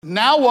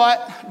Now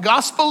what?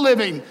 Gospel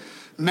living,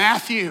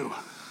 Matthew.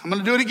 I'm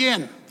going to do it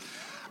again.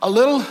 A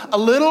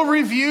little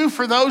review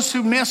for those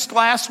who missed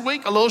last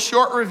week, a little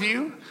short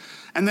review.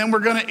 And then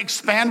we're going to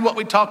expand what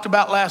we talked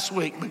about last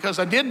week, because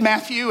I did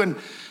Matthew,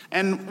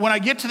 and when I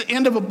get to the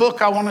end of a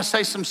book, I want to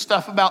say some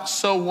stuff about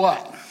so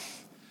what.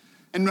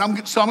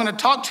 So I'm going to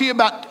talk to you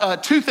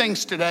about two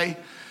things today.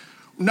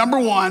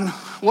 Number one,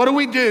 what do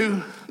we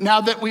do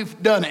now that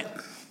we've done it?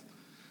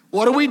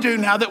 What do we do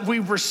now that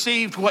we've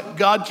received what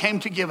God came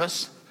to give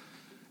us?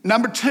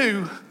 Number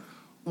two,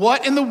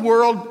 what in the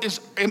world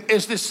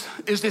is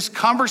this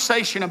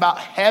conversation about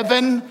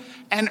heaven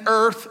and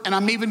earth, and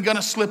I'm even going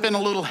to slip in a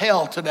little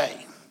hell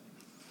today.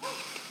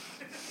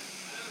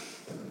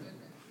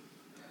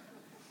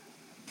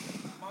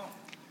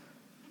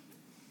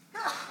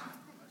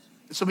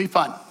 This will be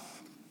fun.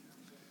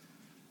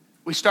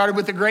 We started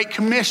with the Great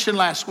Commission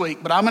last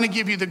week, but I'm going to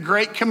give you the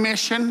Great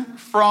Commission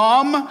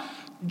from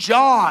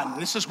John.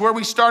 This is where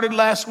we started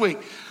last week.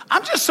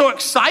 I'm just so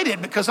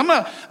excited because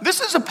this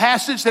is a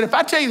passage that, if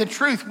I tell you the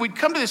truth, we'd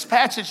come to this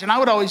passage and I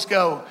would always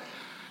go,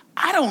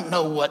 I don't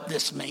know what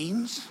this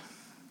means.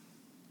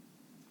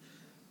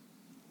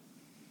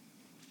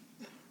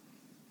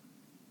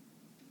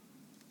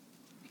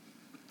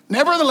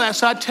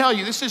 Nevertheless, I tell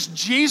you, this is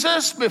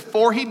Jesus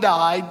before he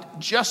died,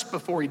 just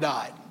before he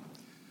died.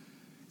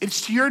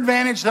 It's to your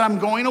advantage that I'm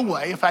going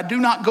away. If I do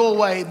not go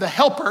away, the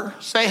helper,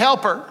 say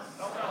helper,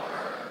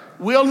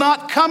 will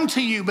not come to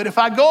you. But if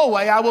I go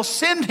away, I will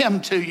send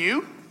him to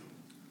you.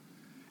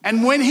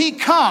 And when he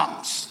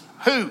comes,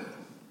 who?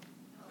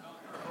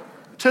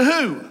 To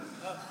who?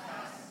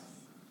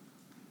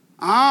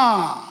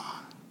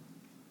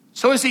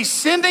 So is he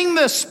sending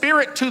the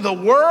Spirit to the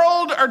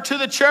world or to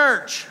the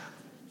church?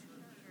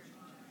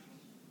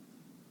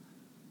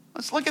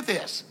 Let's look at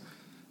this.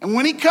 And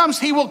when he comes,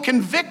 he will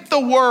convict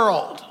the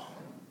world.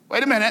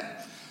 Wait a minute.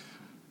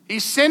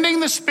 He's sending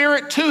the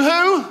Spirit to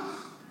who?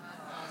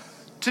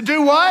 To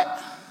do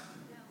what?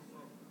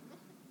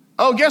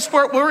 Oh, guess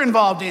what we're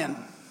involved in?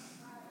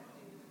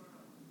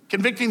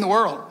 Convicting the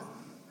world.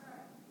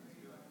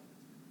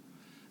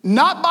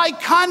 Not by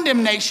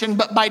condemnation,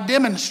 but by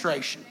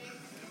demonstration.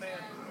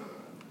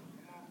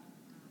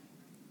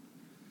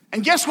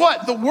 And guess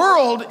what? The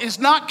world is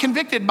not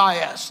convicted by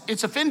us.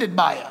 It's offended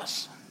by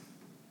us.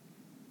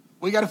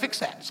 We got to fix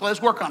that. So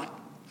let's work on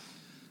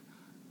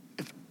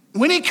it.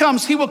 When he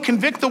comes, he will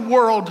convict the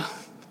world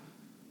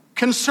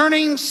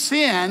concerning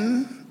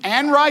sin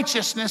and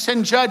righteousness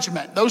and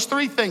judgment. Those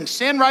three things: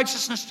 sin,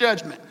 righteousness,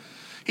 judgment.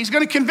 He's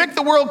going to convict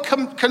the world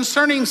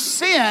concerning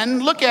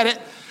sin. Look at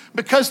it.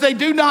 Because they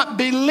do not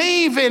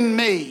believe in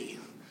me.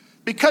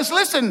 Because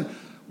listen,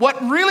 what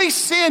really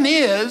sin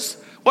is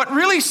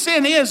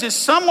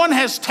someone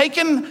has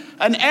taken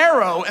an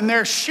arrow and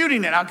they're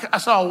shooting it. I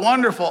saw a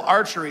wonderful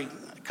archery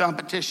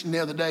competition the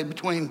other day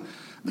between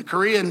the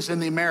Koreans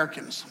and the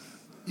Americans.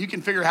 You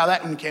can figure how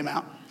that one came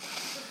out.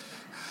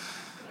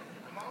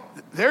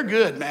 They're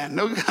good, man.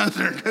 No guns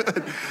are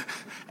good.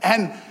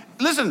 And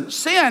listen,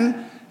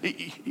 sin,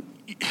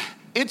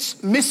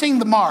 it's missing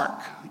the mark.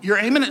 You're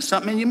aiming at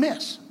something and you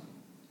miss.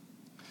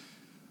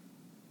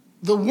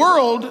 The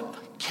world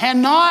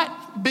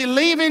cannot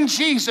believe in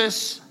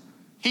Jesus.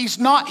 He's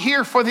not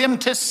here for them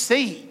to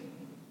see.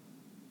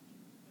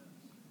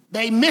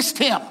 They missed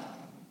him.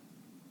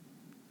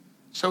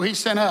 So he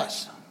sent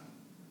us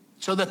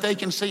so that they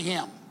can see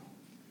him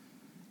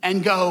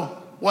and go,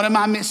 what am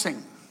I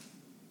missing?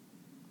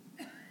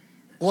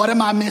 What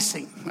am I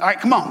missing? All right,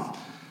 come on.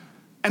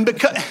 And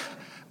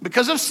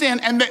because of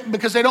sin and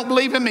because they don't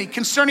believe in me,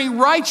 concerning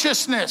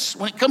righteousness,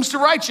 when it comes to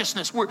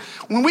righteousness,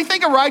 when we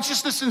think of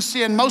righteousness and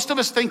sin, most of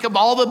us think of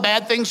all the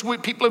bad things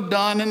people have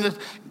done,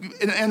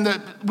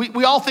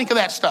 we all think of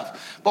that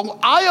stuff. But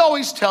I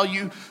always tell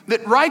you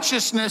that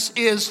righteousness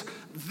is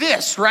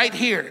this right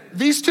here.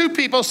 These two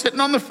people sitting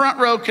on the front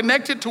row,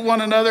 connected to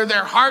one another.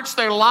 Their hearts,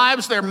 their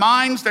lives, their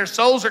minds, their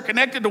souls are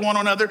connected to one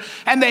another.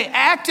 And they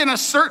act in a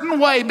certain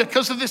way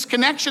because of this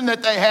connection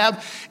that they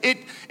have.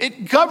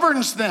 It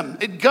governs them.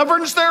 It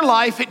governs their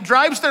life. It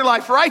drives their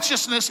life.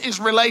 Righteousness is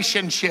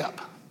relationship.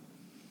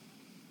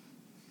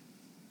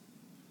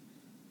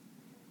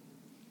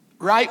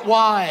 Right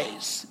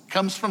wise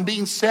comes from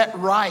being set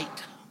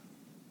right.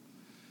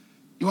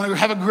 You want to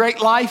have a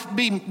great life?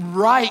 Be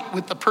right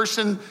with the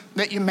person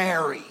that you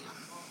marry.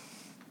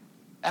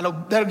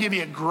 That'll give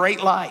you a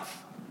great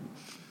life.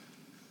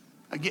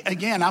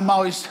 Again, I'm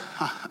always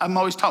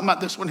talking about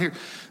this one here.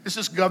 This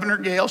is Governor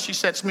Gail. She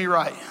sets me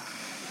right.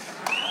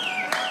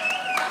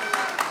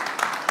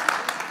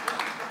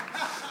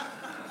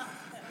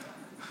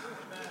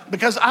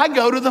 Because I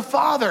go to the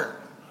Father,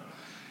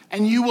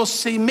 and you will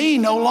see me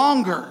no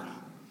longer.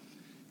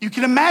 You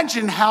can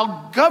imagine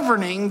how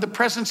governing the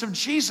presence of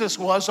Jesus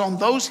was on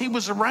those he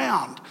was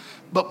around.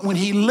 But when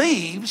he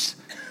leaves,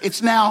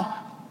 it's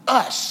now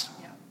us.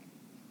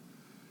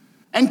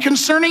 And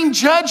concerning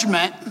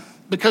judgment,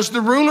 because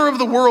the ruler of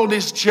the world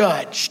is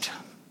judged.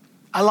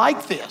 I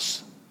like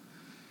this.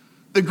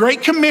 The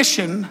Great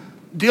Commission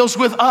deals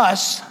with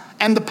us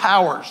and the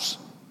powers.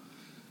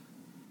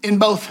 in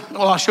both,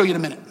 well, I'll show you in a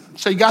minute.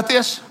 So you got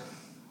this?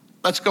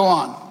 Let's go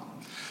on.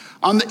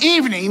 On the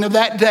evening of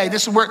that day,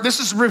 this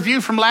is a review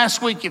from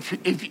last week.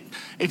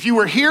 If you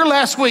were here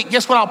last week,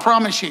 guess what I'll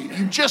promise you?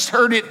 You just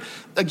heard it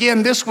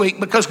again this week,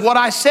 because what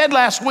I said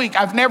last week,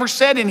 I've never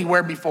said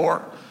anywhere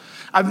before.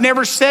 I've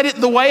never said it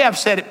the way I've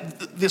said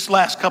it this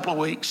last couple of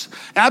weeks.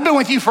 And I've been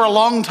with you for a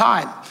long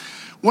time.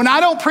 When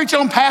I don't preach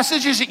on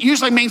passages, it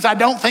usually means I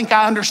don't think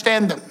I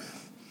understand them.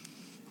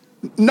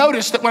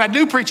 Notice that when I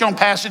do preach on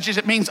passages,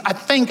 it means I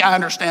think I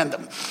understand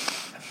them.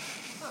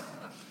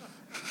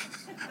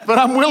 But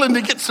I'm willing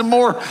to get some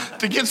more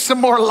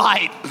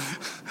light.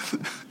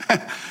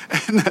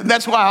 And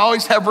that's why I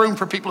always have room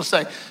for people to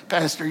say,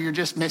 Pastor, you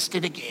just missed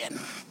it again.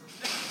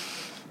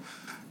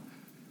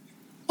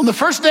 On the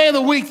first day of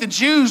the week, the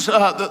Jews,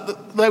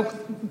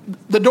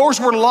 the doors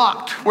were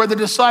locked where the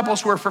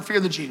disciples were for fear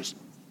of the Jews.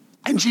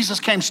 And Jesus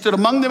came, stood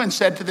among them and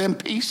said to them,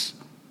 peace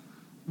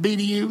be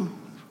to you,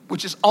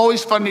 which is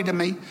always funny to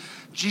me.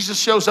 Jesus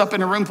shows up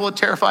in a room full of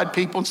terrified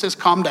people and says,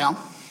 calm down.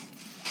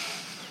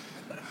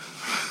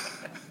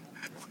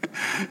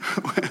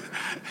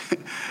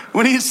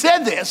 When he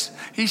said this,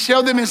 he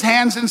showed them his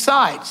hands and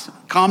sides.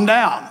 Calm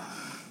down.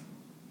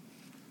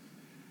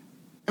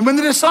 And when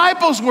the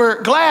disciples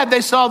were glad they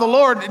saw the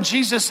Lord, and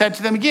Jesus said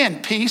to them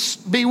again, peace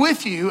be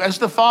with you, as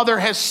the Father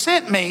has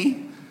sent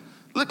me.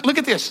 Look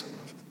at this.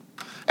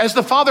 As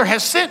the Father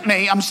has sent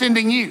me, I'm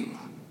sending you.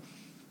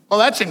 Well,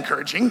 that's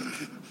encouraging.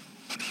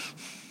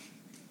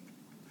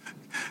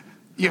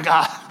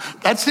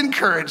 That's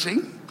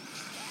encouraging.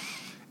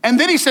 And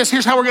then he says,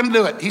 here's how we're going to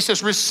do it. He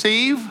says,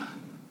 receive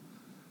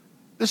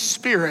the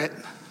Spirit.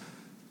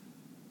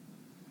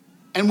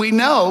 And we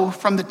know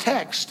from the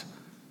text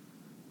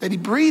that he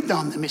breathed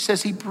on them. It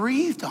says he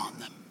breathed on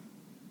them.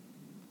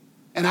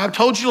 And I've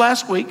told you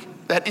last week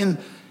that in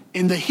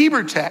the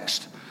Hebrew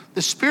text,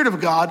 the Spirit of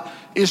God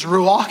is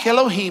Ruach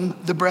Elohim,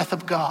 the breath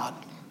of God.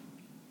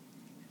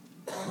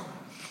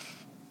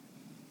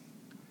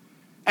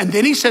 And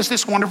then he says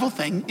this wonderful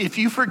thing, if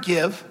you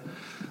forgive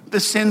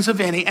the sins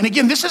of any. And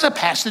again, this is a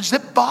passage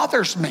that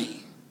bothers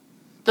me.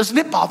 Doesn't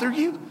it bother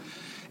you?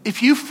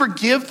 If you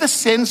forgive the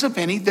sins of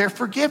any, they're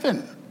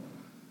forgiven.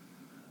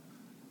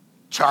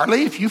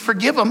 Charlie, if you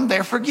forgive them,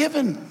 they're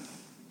forgiven.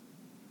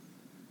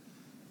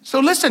 So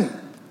listen,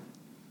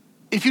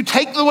 if you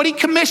take what he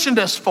commissioned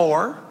us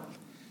for,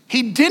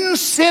 he didn't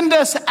send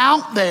us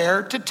out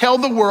there to tell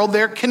the world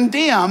they're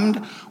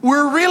condemned.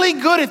 We're really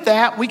good at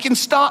that. We can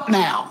stop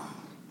now.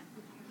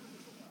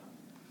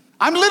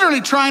 I'm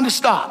literally trying to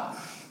stop.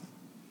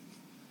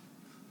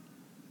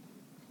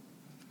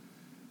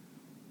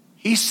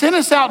 He sent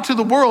us out to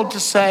the world to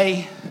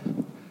say,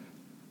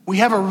 we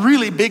have a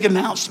really big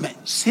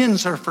announcement.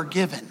 Sins are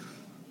forgiven.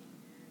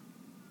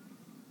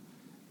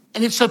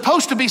 And it's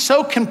supposed to be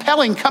so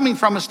compelling coming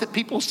from us that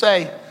people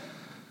say,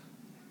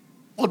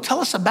 well, tell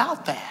us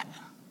about that.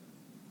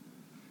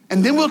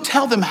 And then we'll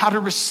tell them how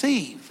to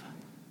receive.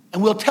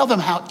 And we'll tell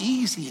them how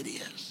easy it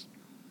is.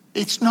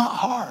 It's not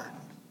hard.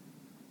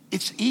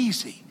 It's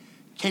easy.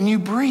 Can you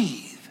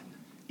breathe?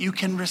 You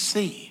can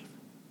receive.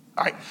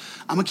 All right,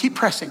 I'm gonna keep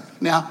pressing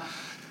now,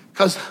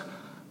 because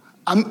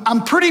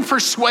I'm pretty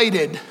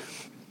persuaded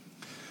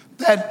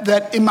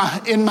that in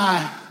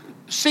my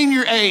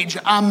senior age,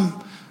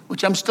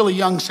 which I'm still a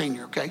young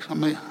senior, okay?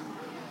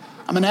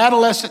 I'm an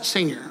adolescent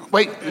senior.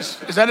 Wait, is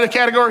that a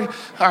category?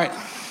 All right.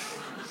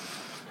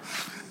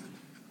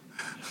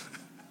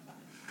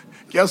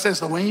 Gail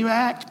says, the way you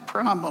act,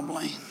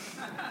 probably.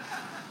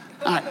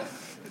 All right.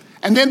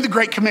 And then the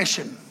Great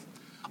Commission.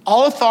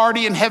 All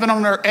authority in heaven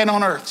and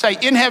on earth. Say,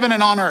 in heaven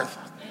and on earth.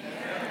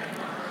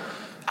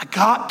 I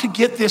got to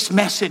get this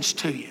message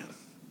to you.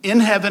 In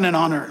heaven and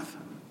on earth.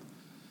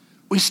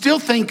 We still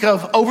think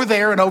of over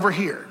there and over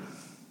here.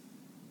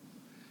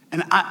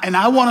 And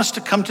I want us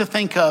to come to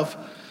think of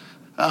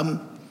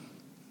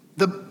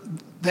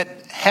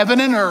that heaven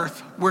and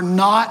earth were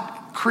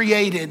not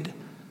created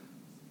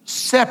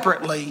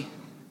separately,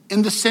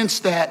 in the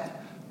sense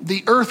that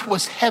the earth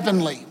was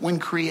heavenly when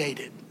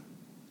created.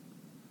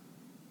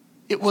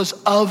 It was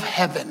of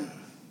heaven.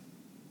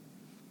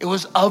 It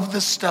was of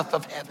the stuff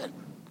of heaven.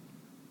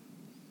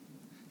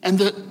 And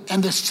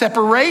the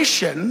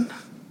separation,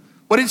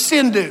 what did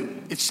sin do?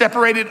 It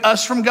separated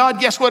us from God.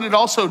 Guess what it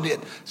also did?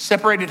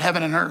 Separated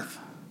heaven and earth.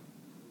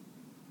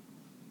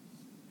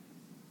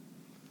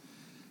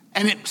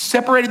 And it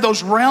separated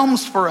those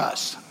realms for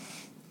us.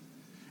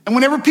 And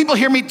whenever people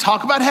hear me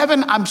talk about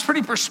heaven, I'm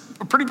pretty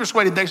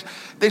persuaded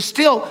there's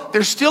still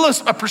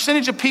a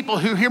percentage of people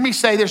who hear me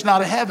say there's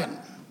not a heaven.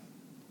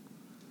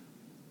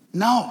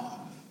 No.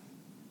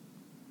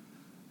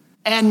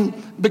 And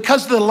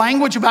because the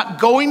language about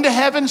going to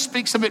heaven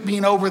speaks of it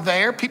being over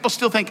there, people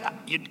still think,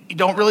 you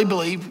don't really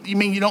believe, you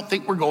mean you don't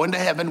think we're going to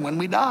heaven when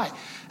we die?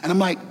 And I'm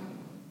like,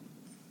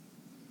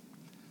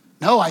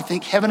 no, I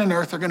think heaven and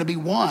earth are going to be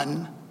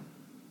one,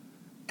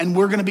 and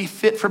we're going to be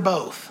fit for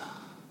both.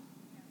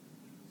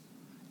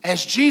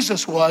 As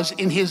Jesus was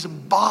in his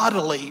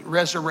bodily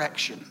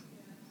resurrection.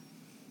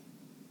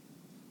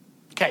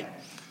 Okay.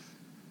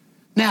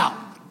 Now,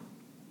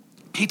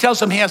 he tells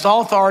them he has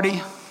all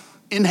authority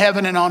in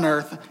heaven and on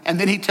earth, and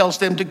then he tells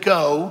them to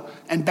go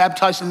and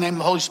baptize in the name of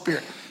the Holy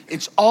Spirit.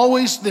 It's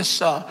always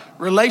this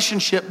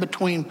relationship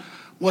between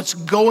what's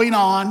going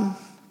on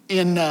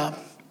in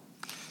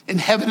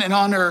heaven and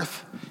on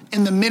earth,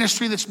 in the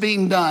ministry that's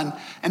being done.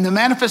 And the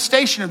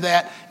manifestation of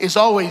that is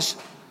always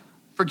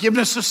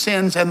forgiveness of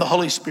sins and the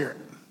Holy Spirit.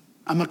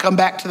 I'm gonna come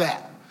back to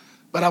that,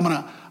 but I'm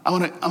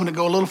gonna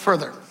go a little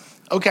further.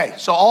 Okay,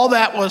 so all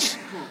that was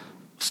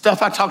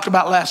stuff I talked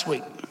about last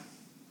week.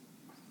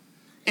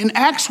 In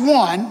Acts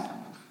 1,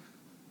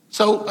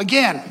 so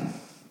again,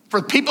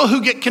 for people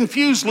who get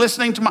confused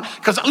listening to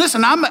because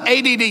listen, I'm an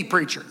ADD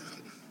preacher.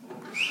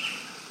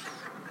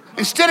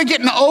 Instead of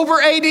getting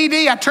over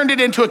ADD, I turned it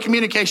into a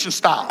communication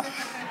style.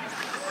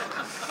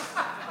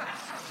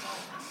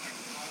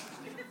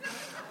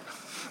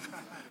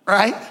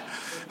 Right?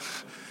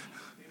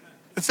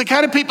 It's the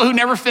kind of people who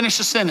never finish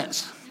a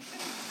sentence.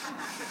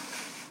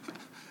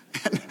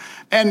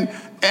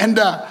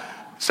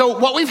 So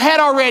what we've had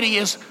already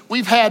is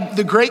we've had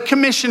the Great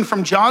Commission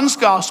from John's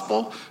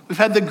Gospel. We've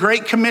had the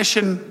Great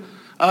Commission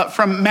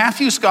from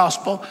Matthew's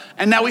Gospel.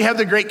 And now we have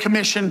the Great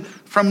Commission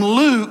from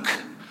Luke,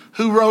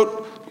 who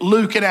wrote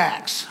Luke and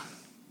Acts.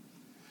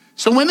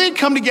 So when they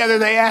come together,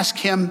 they ask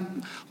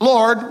him,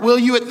 Lord, will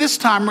you at this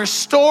time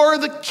restore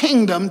the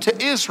kingdom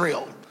to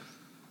Israel?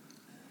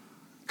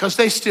 Because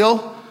they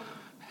still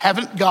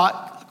haven't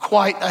got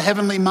quite a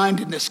heavenly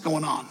mindedness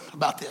going on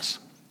about this.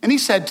 And he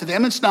said to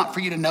them, it's not for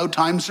you to know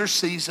times or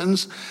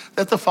seasons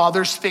that the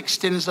Father's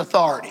fixed in his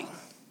authority.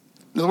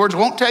 In other words, I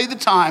won't tell you the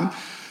time,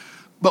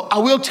 but I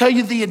will tell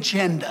you the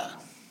agenda.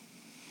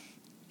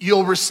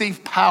 You'll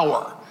receive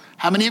power.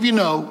 How many of you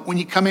know when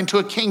you come into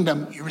a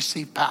kingdom, you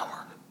receive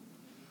power?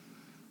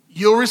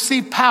 You'll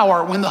receive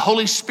power when the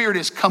Holy Spirit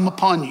has come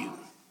upon you.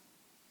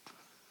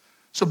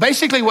 So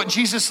basically what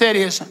Jesus said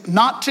is,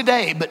 not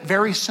today, but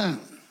very soon.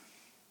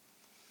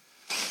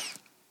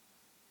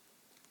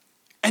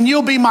 And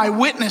you'll be my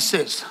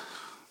witnesses.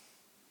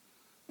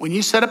 When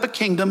you set up a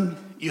kingdom,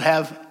 you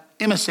have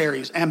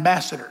emissaries,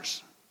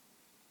 ambassadors.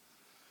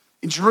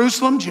 In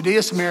Jerusalem,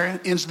 Judea, Samaria,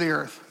 ends of the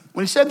earth.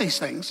 When he said these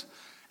things,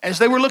 as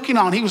they were looking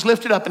on, he was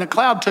lifted up and a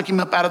cloud took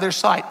him up out of their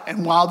sight.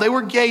 And while they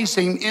were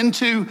gazing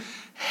into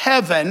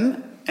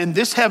heaven, and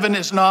this heaven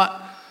is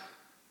not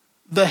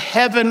the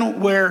heaven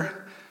where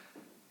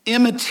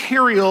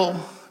immaterial,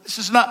 this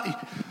is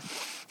not,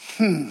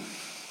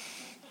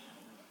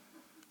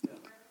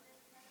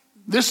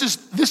 This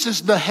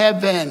is the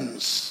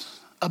heavens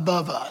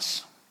above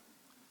us.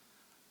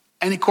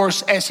 And of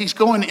course, as he's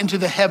going into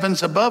the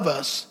heavens above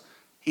us,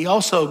 he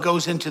also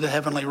goes into the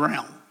heavenly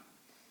realm.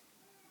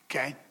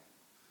 Okay?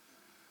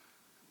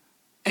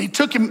 And he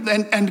took him,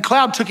 and the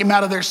cloud took him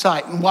out of their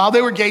sight. And while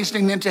they were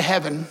gazing into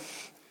heaven,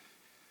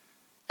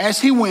 as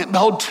he went,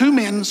 behold, two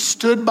men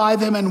stood by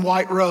them in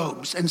white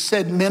robes and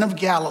said, Men of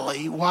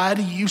Galilee, why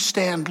do you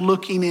stand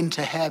looking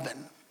into heaven?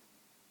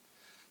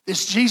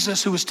 This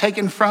Jesus who was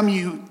taken from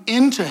you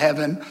into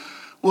heaven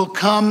will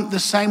come the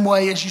same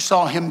way as you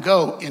saw him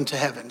go into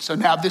heaven. So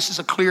now this is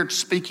a clear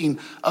speaking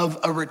of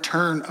a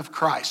return of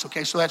Christ.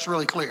 Okay, so that's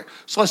really clear.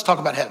 So let's talk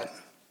about heaven.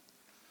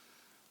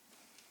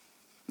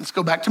 Let's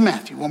go back to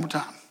Matthew one more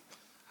time.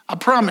 I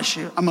promise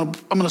you, I'm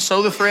gonna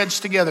sew the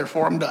threads together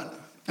before I'm done.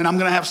 And I'm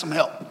gonna have some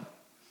help.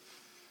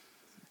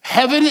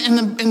 Heaven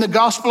in the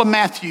Gospel of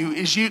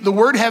Matthew the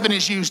word heaven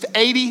is used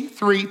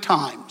 83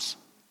 times.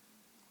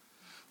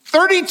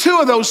 32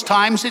 of those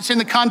times, it's in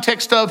the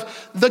context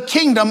of the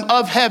kingdom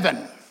of heaven.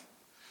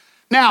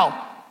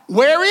 Now,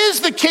 where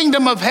is the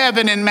kingdom of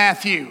heaven in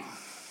Matthew?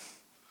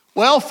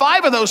 Well,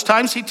 5 of those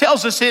times, he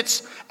tells us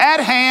it's at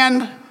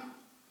hand.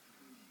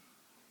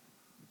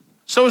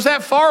 So is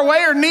that far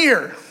away or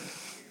near?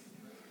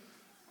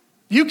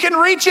 You can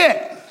reach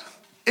it.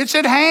 It's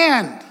at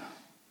hand.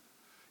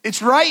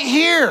 It's right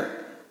here.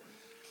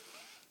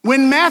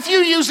 When Matthew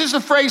uses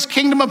the phrase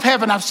kingdom of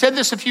heaven, I've said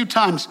this a few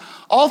times,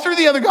 all through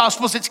the other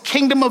gospels, it's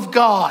kingdom of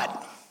God.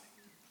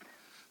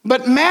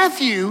 But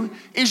Matthew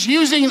is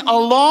using a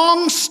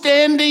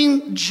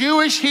long-standing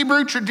Jewish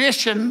Hebrew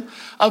tradition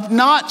of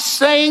not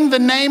saying the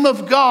name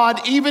of God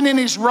even in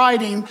his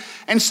writing.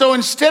 And so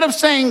instead of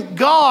saying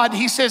God,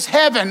 he says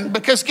heaven,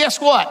 because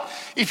guess what?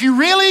 If you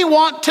really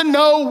want to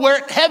know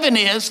where heaven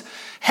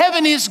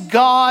is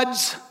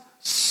God's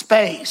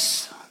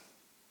space.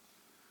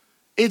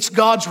 It's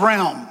God's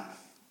realm.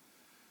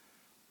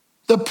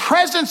 The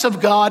presence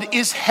of God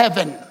is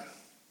heaven.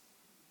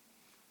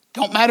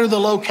 Don't matter the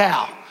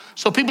locale.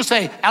 So people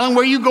say, Alan,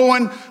 where are you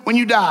going when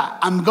you die?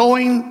 I'm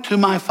going to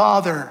my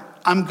Father.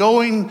 I'm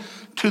going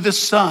to the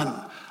Son.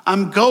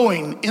 I'm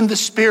going in the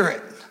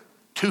Spirit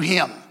to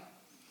him.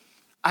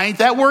 I ain't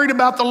that worried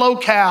about the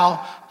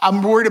locale.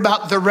 I'm worried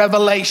about the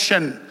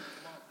revelation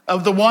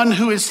of the one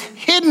who is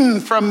hidden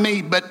from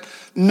me but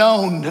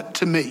known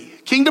to me.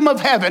 Kingdom of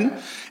heaven,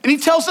 and he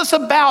tells us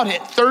about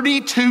it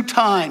 32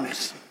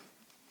 times.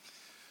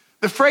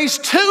 The phrase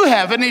to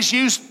heaven is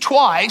used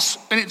twice,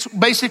 and it's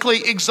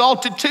basically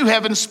exalted to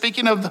heaven,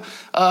 speaking of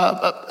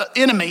the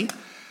enemy,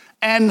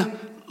 and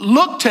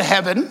look to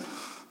heaven.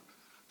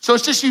 So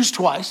it's just used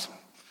twice.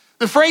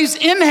 The phrase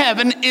in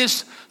heaven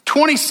is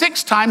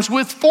 26 times,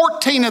 with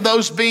 14 of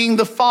those being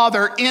the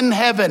Father in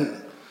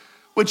heaven,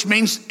 which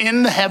means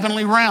in the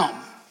heavenly realm.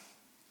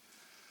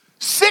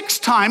 6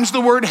 times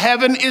the word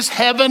heaven is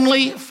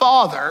heavenly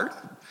Father.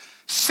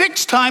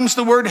 6 times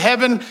the word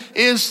heaven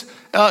is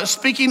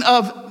speaking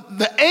of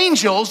the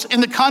angels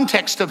in the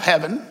context of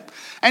heaven.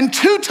 And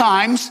 2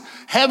 times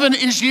heaven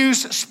is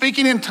used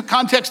speaking in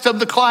context of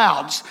the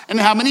clouds. And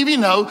how many of you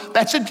know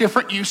that's a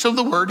different use of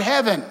the word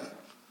heaven?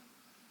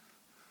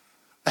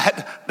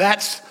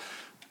 That's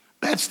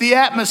the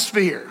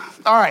atmosphere.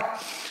 All right.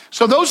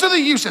 So those are the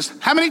uses.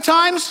 How many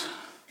times?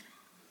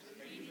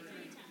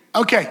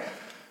 Okay.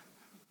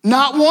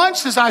 Not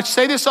once, as I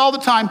say this all the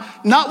time,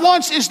 not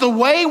once is the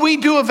way we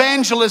do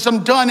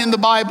evangelism done in the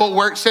Bible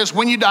where it says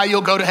when you die,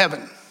 you'll go to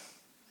heaven.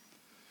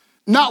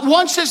 Not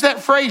once is that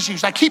phrase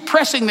used. I keep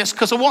pressing this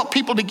because I want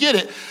people to get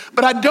it.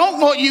 But I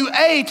don't want you,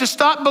 to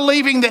stop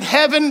believing that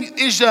heaven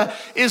is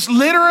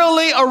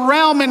literally a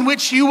realm in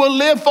which you will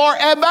live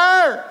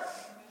forever.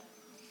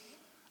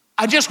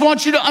 I just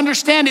want you to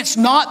understand it's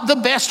not the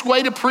best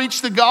way to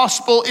preach the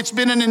gospel. It's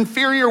been an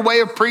inferior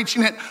way of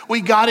preaching it.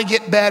 We got to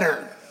get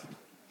better.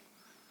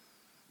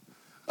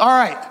 All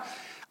right.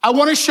 I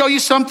want to show you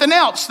something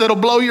else that'll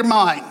blow your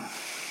mind.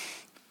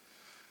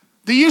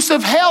 The use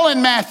of hell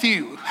in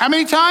Matthew. How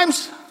many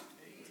times?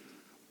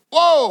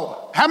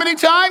 Whoa. How many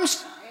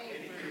times?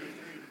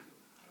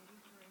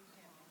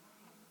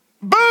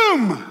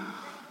 Boom.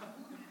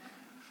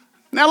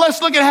 Now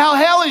let's look at how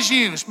hell is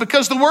used,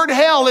 because the word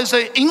hell is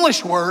an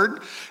English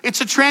word.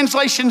 It's a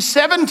translation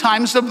 7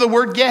 times of the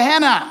word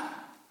Gehenna,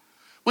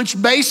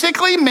 which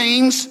basically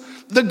means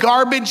the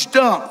garbage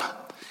dump.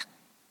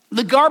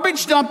 The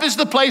garbage dump is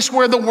the place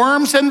where the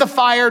worms and the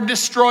fire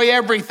destroy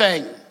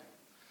everything.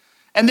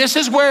 And this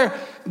is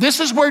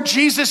where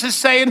Jesus is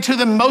saying to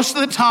them most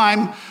of the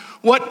time,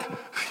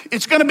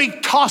 it's going to be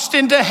tossed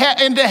into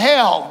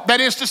hell.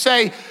 That is to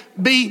say,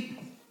 be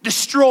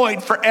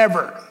destroyed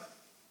forever.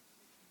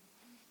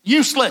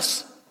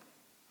 Useless.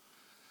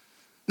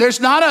 There's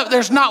not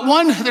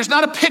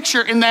a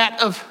picture in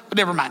that of,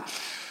 never mind.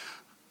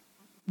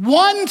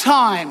 One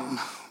time,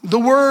 the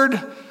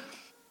word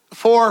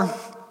for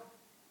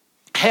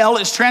hell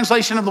is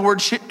translation of the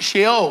word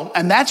Sheol,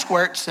 and that's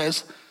where it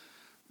says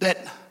that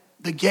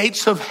the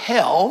gates of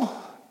hell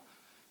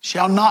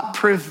shall not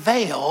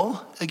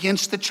prevail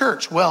against the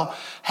church. Well,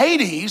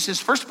 Hades is,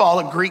 first of all,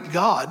 a Greek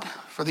god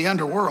for the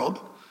underworld.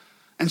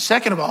 And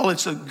second of all,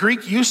 it's a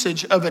Greek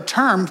usage of a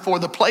term for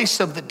the place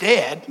of the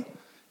dead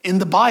in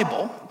the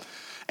Bible.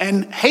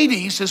 And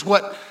Hades is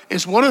one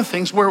of the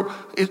things where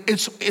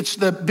it's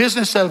the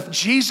business of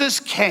Jesus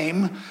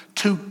came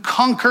to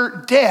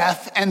conquer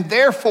death and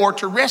therefore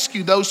to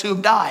rescue those who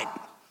have died.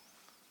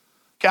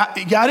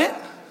 You got it?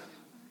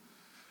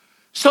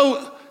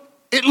 So,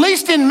 at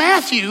least in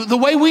Matthew, the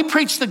way we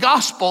preach the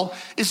gospel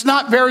is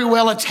not very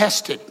well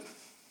attested.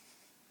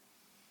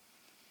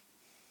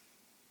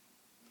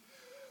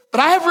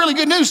 But I have really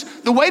good news.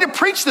 The way to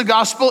preach the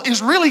gospel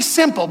is really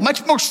simple,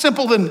 much more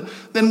simple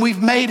than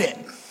we've made it.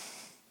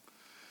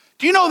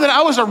 Do you know that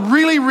I was a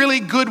really, really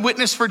good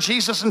witness for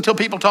Jesus until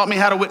people taught me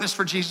how to witness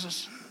for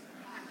Jesus?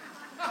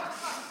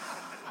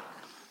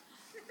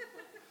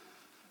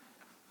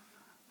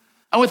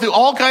 I went through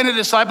all kind of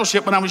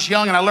discipleship when I was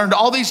young, and I learned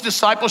all these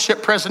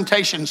discipleship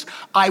presentations.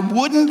 I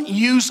wouldn't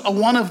use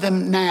one of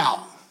them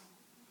now.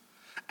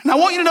 And I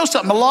want you to know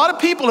something. A lot of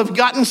people have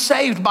gotten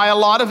saved by a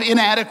lot of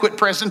inadequate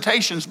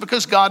presentations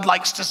because God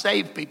likes to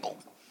save people.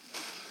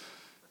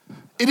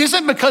 It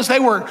isn't because they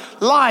were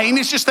lying.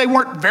 It's just they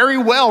weren't very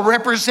well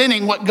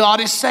representing what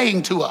God is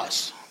saying to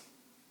us.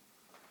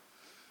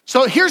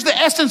 So here's the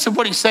essence of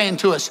what he's saying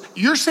to us.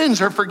 Your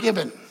sins are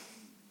forgiven.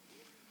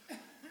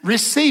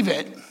 Receive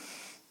it.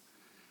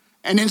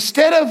 And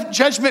instead of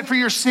judgment for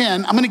your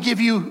sin, I'm going to give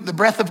you the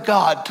breath of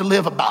God to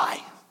live by.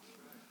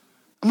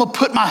 I'm going to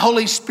put my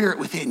Holy Spirit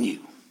within you.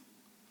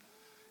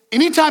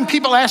 Anytime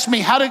people ask me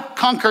how to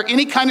conquer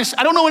any kind of sin,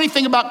 I don't know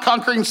anything about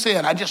conquering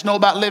sin. I just know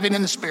about living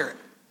in the Spirit.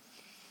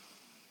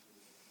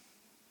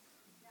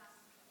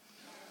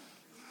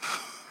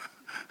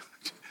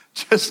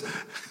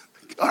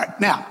 All right,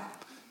 now,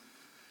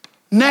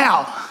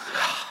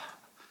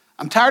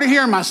 I'm tired of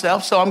hearing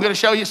myself, so I'm going to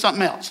show you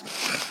something else.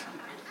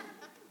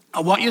 I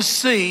want you to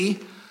see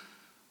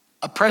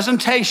a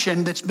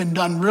presentation that's been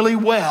done really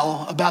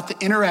well about the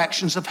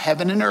interactions of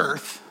heaven and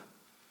earth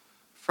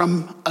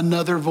from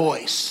another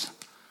voice.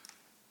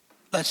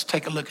 Let's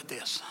take a look at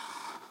this.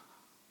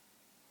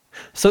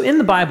 So in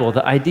the Bible,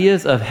 the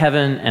ideas of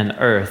heaven and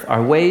earth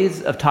are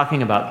ways of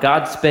talking about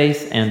God's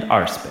space and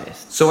our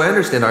space. So I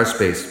understand our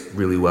space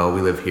really well.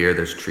 We live here.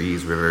 There's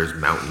trees, rivers,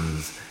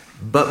 mountains.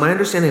 But my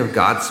understanding of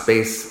God's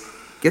space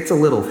gets a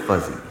little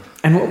fuzzy.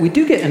 And what we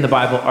do get in the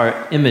Bible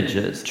are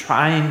images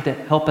trying to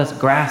help us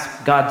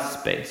grasp God's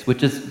space,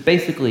 which is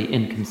basically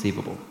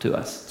inconceivable to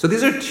us. So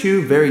these are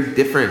two very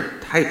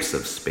different types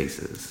of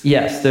spaces.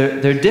 Yes,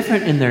 they're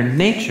different in their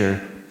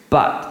nature,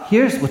 but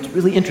here's what's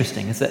really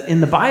interesting, is that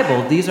in the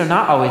Bible, these are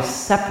not always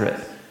separate.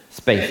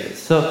 spaces.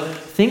 So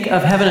think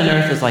of heaven and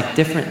earth as like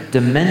different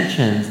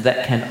dimensions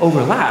that can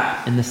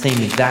overlap in the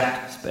same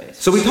exact space.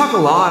 So we talk a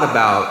lot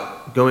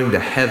about going to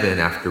heaven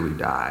after we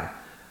die,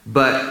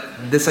 but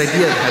this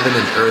idea of heaven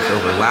and earth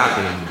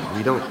overlapping,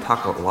 we don't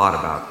talk a lot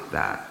about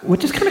that.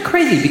 Which is kind of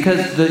crazy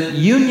because the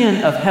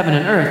union of heaven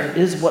and earth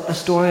is what the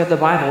story of the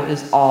Bible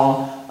is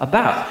all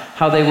about.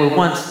 How they were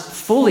once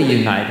fully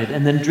united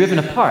and then driven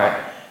apart,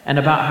 and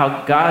about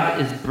how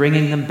God is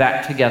bringing them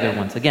back together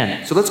once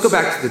again. So let's go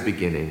back to the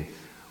beginning,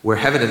 where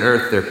heaven and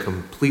earth, they're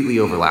completely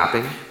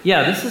overlapping.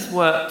 Yeah, this is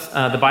what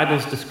the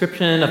Bible's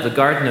description of the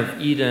Garden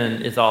of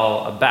Eden is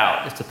all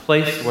about. It's a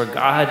place where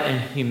God and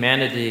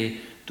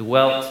humanity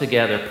dwelt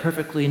together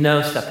perfectly,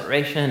 no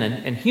separation,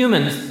 and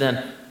humans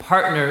then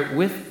partner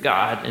with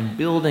God in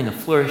building a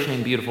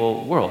flourishing,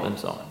 beautiful world and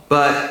so on.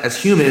 But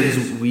as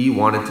humans, we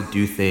wanted to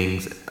do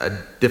things a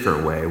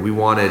different way. We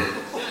wanted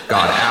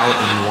God out,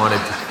 and we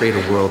wanted to create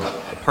a world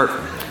apart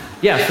from him.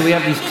 Yeah, so we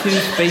have these two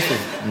spaces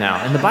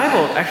now. And the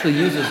Bible actually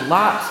uses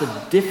lots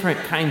of different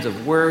kinds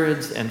of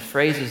words and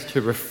phrases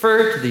to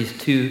refer to these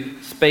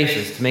two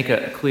spaces to make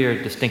a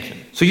clear distinction.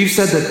 So you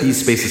said that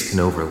these spaces can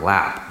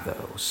overlap,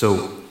 though.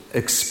 So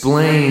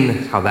explain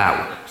how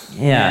that works.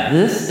 Yeah,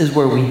 this is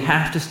where we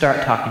have to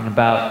start talking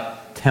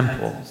about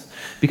temples.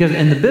 Because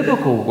in the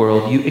biblical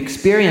world, you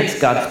experience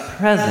God's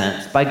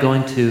presence by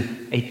going to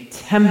a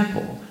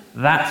temple.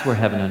 That's where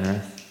heaven and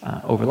earth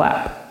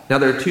overlap. Now,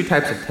 there are two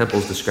types of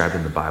temples described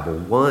in the Bible.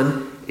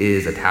 One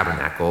is a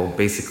tabernacle,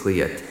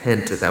 basically a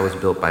tent that was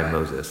built by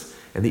Moses.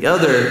 And the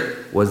other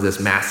was this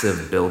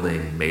massive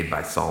building made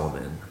by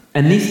Solomon.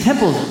 And these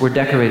temples were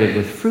decorated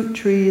with fruit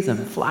trees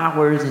and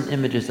flowers and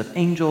images of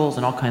angels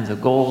and all kinds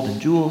of gold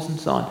and jewels and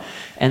so on.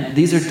 And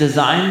these are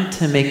designed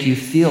to make you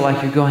feel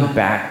like you're going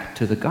back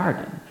to the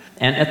garden.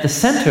 And at the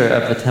center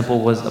of the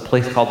temple was a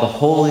place called the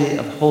Holy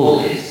of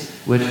Holies,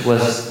 which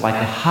was like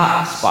a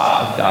hot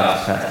spot of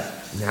God's presence.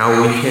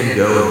 Now we can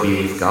go and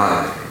be with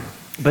God again.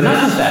 But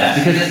not just that,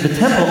 because the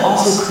temple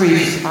also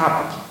creates a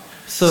problem.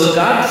 So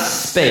God's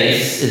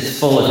space is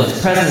full of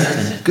his presence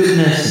and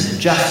goodness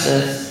and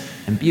justice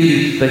and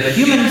beauty, but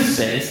human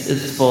space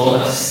is full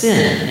of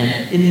sin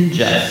and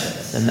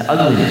injustice and the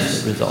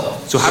ugliness that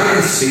results. So how do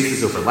these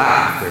spaces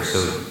overlap if they're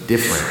so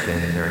different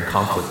and they're in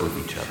conflict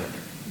with each other?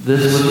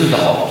 This was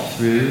resolved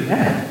through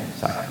animal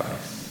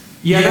sacrifice.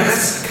 Yeah,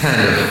 that's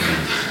kind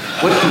of...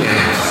 What do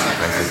animal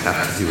sacrifices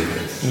have to do with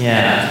this?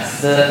 Yeah,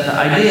 the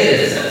idea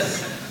is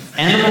this.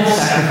 Animal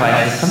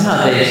sacrifices,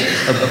 somehow they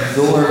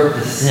absorb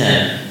the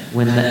sin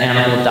when the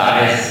animal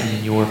dies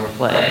in your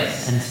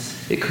place. And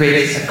it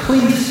creates a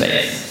clean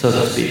space, so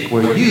to speak,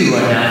 where you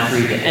are now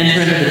free to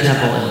enter into the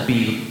temple and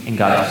be in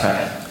God's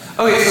presence.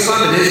 Okay, so if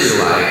I'm an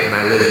Israelite and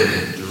I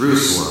live in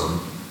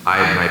Jerusalem,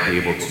 I might be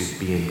able to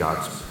be in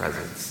God's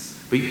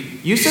presence. But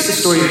you said the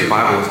story of the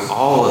Bible is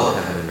all of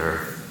heaven and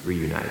earth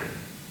reunited.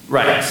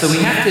 Right, so we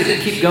have to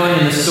keep going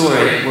in the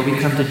story where we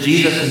come to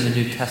Jesus in the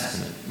New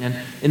Testament. And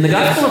in the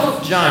Gospel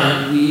of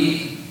John, we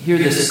hear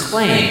this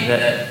claim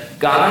that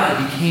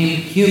God became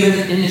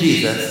human in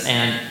Jesus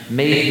and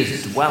made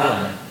his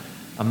dwelling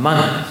among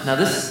us. Now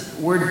this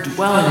word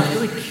dwelling is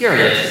really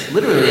curious.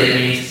 Literally it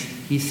means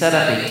he set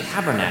up a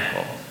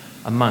tabernacle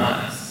among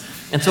us.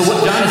 And so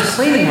what John is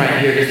claiming right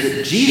here is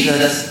that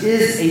Jesus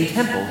is a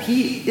temple.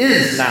 He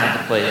is now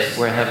the place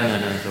where heaven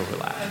and earth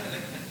overlap.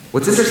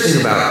 What's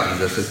interesting about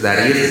Jesus is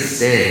that he isn't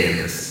staying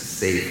in this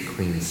safe,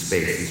 clean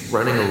space. He's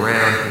running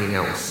around hanging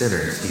out with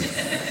sinners. He's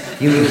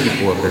healing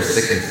people of their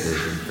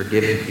sicknesses and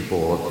forgiving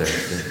people of their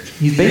sins.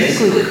 He's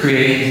basically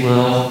creating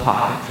little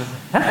pockets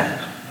of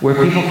heaven where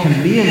people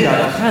can be in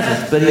God's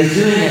presence, but he's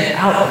doing it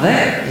out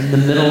there in the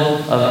middle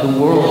of the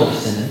world of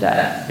sin and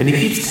death. And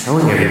he keeps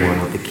telling everyone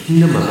that the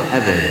kingdom of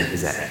heaven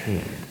is at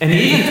hand. And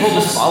he even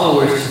told his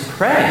followers to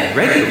pray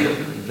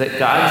regularly that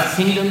God's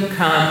kingdom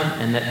come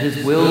and that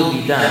his will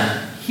be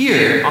done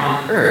here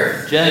on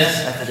earth,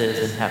 just as it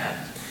is in heaven.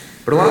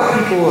 But a lot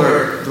of people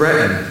are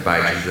threatened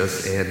by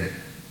Jesus and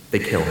they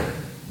kill him,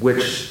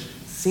 which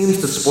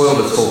seems to spoil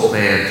this whole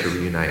plan to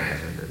reunite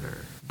heaven and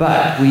earth.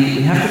 But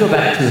we have to go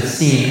back to a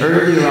scene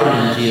earlier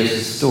on in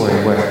Jesus' story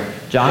where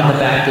John the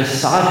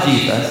Baptist saw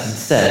Jesus and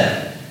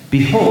said,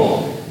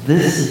 "Behold,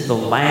 this is the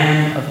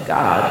Lamb of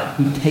God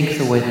who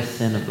takes away the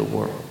sin of the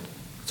world."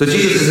 So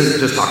Jesus isn't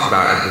just talked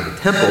about as being the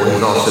temple,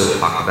 he's also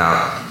talked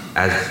about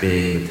as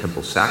being the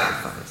temple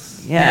sacrifice.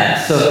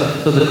 Yeah,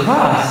 so the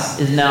cross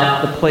is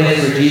now the place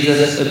where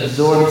Jesus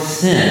absorbs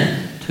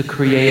sin to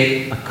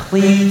create a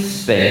clean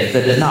space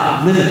that is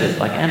not limited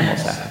like animal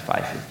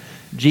sacrifices.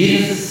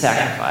 Jesus'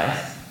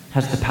 sacrifice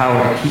has the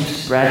power to keep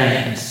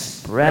spreading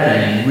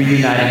and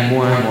reuniting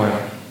more and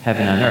more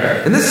heaven and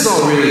earth. And this is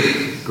all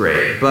really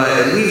great, but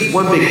it leaves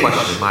one big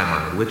question in my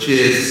mind, which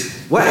is,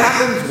 what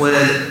happens when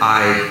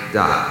I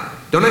die?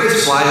 Don't I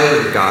just fly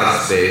over to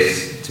God's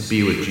space to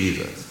be with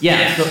Jesus?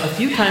 Yeah, so a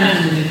few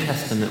times in the New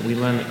Testament we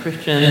learn that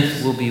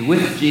Christians will be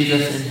with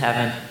Jesus in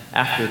heaven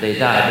after they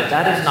die, but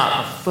that is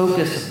not the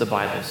focus of the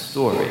Bible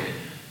story.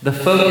 The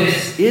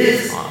focus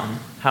is on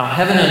how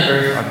heaven and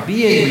earth are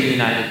being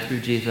reunited through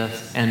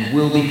Jesus and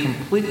will be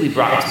completely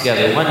brought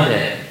together one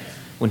day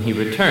when he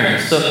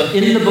returns. So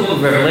in the book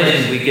of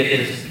Revelation, we get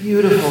this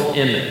beautiful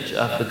image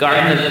of the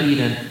Garden of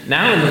Eden,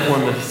 now in the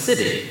form of a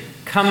city,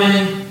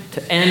 coming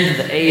to end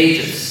the age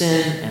of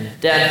sin and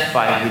death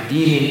by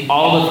redeeming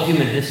all of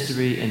human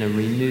history in a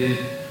renewed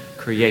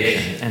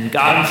creation. And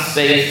God's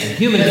space and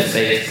human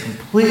space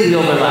completely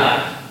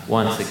overlap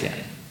once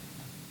again.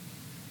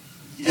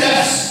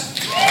 Yes!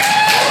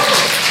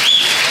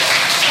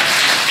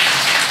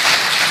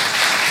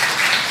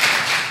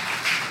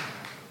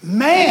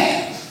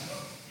 Man!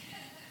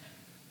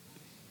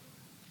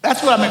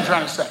 That's what I've been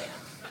trying to say.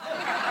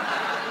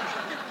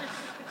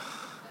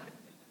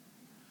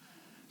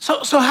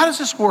 So how does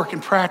this work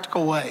in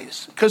practical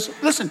ways? Because,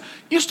 listen,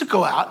 you used to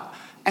go out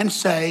and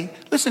say,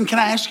 listen, can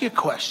I ask you a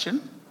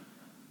question?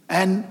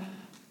 And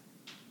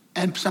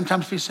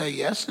sometimes we say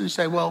yes, and you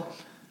say, well,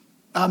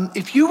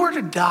 if you were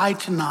to die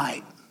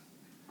tonight,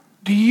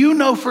 do you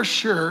know for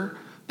sure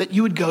that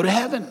you would go to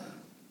heaven?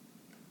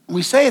 And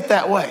we say it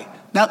that way.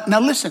 Now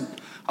listen,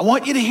 I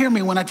want you to hear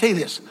me when I tell you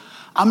this.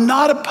 I'm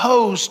not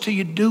opposed to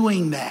you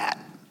doing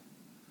that,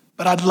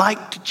 but I'd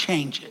like to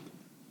change it.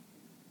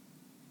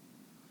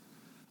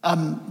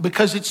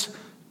 Because it's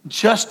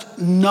just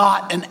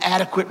not an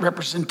adequate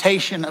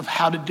representation of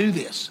how to do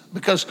this.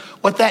 Because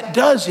what that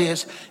does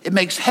is it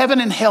makes heaven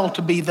and hell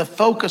to be the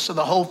focus of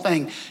the whole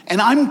thing.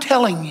 And I'm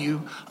telling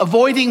you,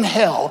 avoiding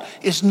hell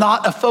is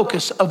not a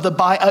focus of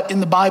in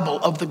the Bible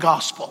of the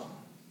gospel.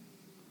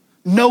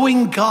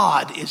 Knowing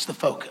God is the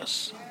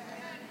focus.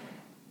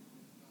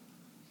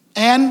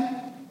 And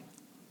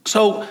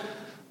so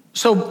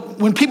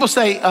when people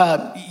say,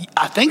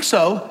 I think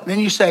so, then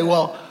you say,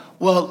 well,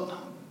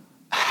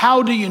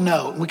 how do you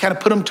know? We kind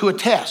of put them to a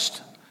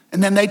test.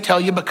 And then they tell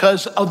you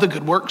because of the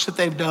good works that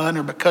they've done,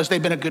 or because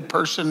they've been a good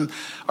person,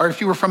 or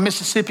if you were from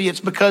Mississippi, it's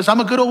because I'm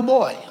a good old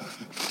boy.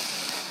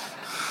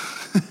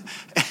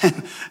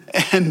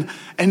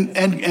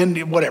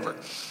 and whatever.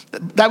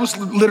 That was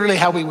literally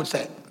how we would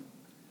say it.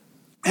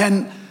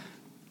 And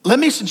let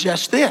me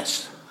suggest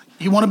this.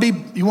 You want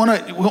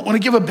to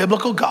give a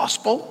biblical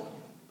gospel?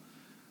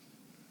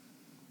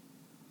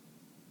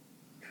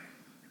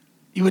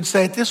 You would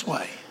say it this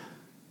way.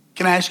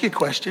 Can I ask you a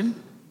question?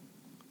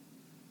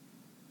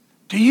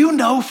 Do you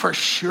know for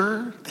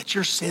sure that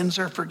your sins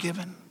are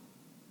forgiven?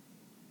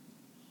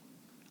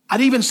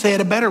 I'd even say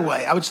it a better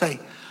way. I would say,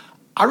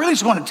 I really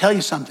just want to tell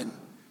you something.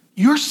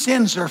 Your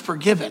sins are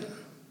forgiven.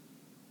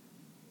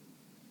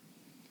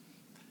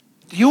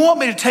 Do you want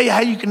me to tell you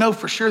how you can know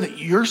for sure that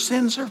your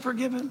sins are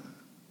forgiven?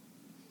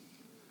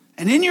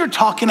 And then you're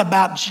talking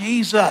about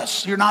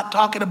Jesus. You're not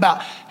talking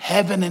about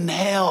heaven and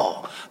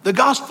hell. The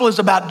gospel is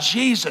about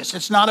Jesus.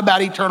 It's not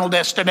about eternal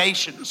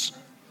destinations.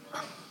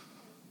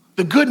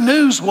 The good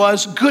news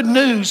was, good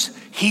news,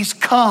 he's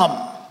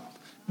come.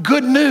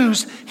 Good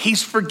news,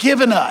 he's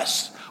forgiven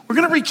us. We're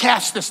going to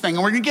recast this thing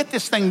and we're going to get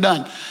this thing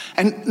done.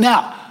 And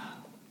now,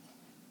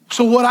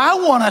 so what I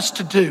want us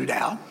to do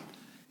now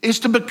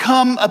is to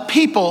become a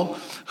people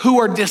who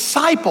are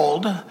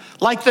discipled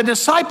like the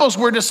disciples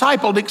were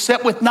discipled,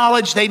 except with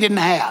knowledge they didn't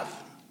have.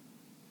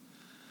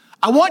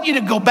 I want you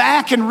to go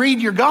back and read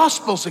your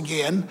Gospels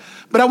again,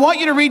 but I want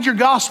you to read your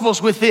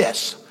Gospels with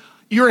this.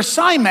 Your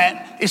assignment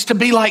is to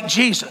be like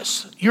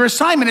Jesus. Your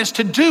assignment is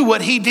to do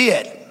what he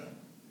did.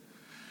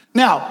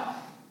 Now,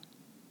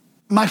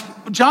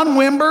 John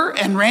Wimber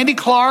and Randy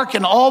Clark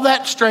and all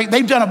that strength,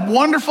 they've done a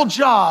wonderful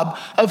job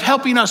of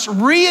helping us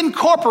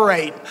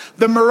reincorporate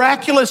the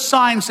miraculous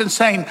signs and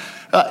saying,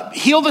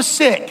 heal the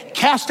sick,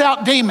 cast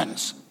out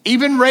demons,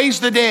 even raise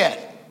the dead.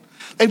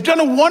 They've done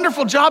a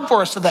wonderful job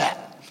for us of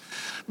that.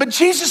 But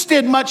Jesus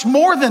did much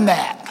more than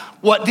that.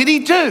 What did he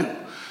do?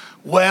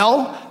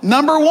 Well,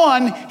 number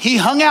one, he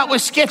hung out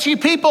with sketchy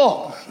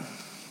people.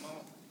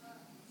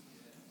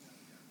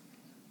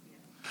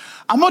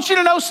 I want you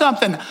to know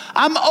something.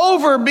 I'm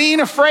over being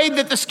afraid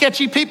that the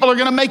sketchy people are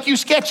going to make you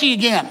sketchy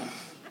again.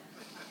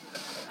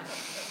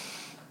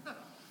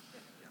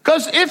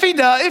 Because if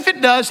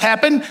it does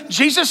happen,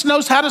 Jesus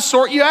knows how to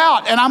sort you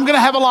out. And I'm going to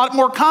have a lot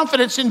more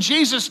confidence in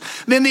Jesus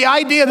than the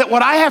idea that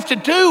what I have to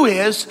do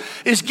is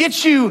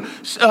get you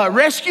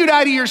rescued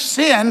out of your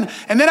sin,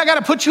 and then I got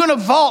to put you in a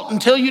vault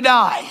until you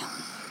die.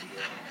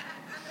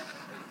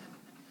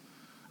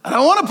 I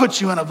don't want to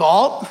put you in a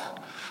vault.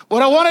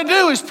 What I want to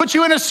do is put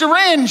you in a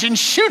syringe and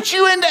shoot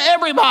you into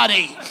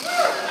everybody.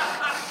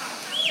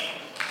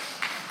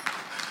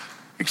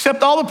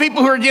 Except all the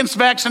people who are against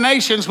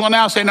vaccinations will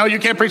now say, no, you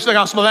can't preach the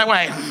gospel that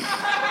way.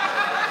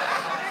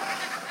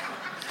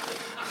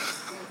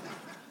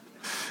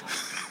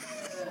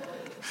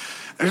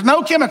 There's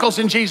no chemicals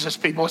in Jesus,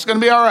 people. It's going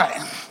to be all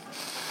right.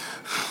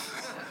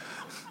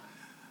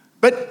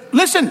 But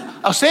listen,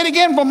 I'll say it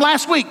again from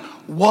last week.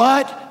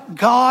 What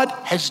God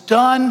has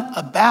done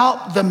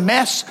about the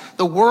mess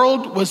the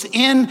world was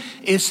in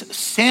is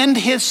send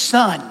his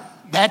son.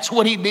 That's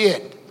what he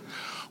did.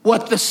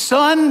 What the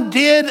Son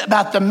did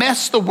about the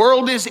mess the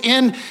world is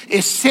in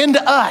is send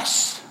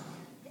us.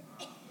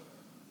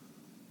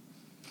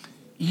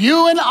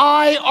 You and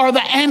I are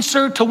the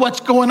answer to what's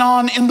going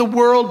on in the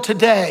world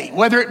today,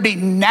 whether it be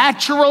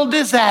natural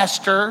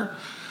disaster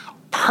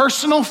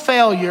personal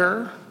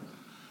failure,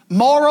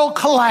 moral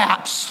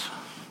collapse,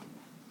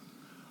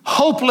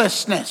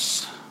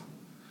 hopelessness,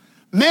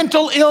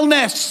 mental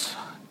illness.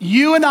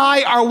 You and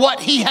I are what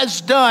he has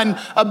done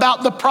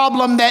about the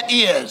problem that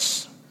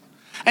is.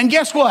 And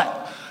guess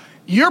what?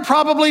 You're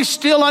probably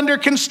still under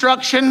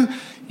construction.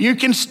 You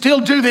can still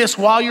do this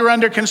while you're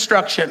under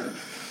construction.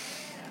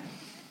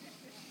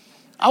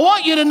 I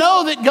want you to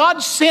know that God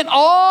sent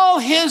all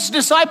his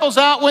disciples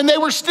out when they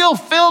were still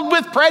filled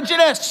with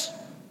prejudice.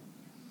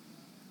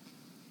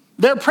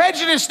 Their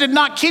prejudice did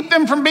not keep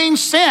them from being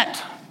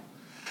sent.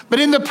 But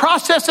in the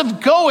process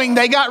of going,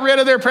 they got rid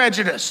of their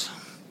prejudice.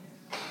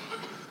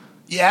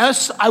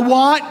 Yes, I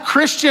want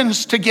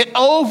Christians to get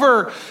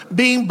over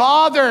being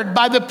bothered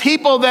by the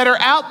people that are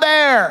out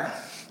there.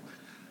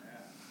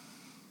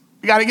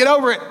 You got to get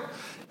over it.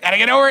 Got to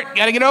get over it.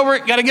 Got to get over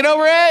it. Got to get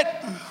over it.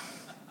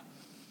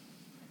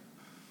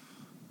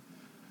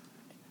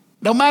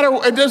 No matter,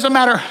 it doesn't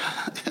matter.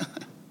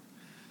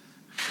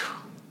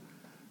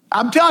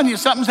 I'm telling you,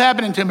 something's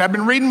happening to me. I've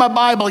been reading my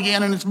Bible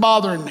again and it's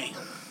bothering me.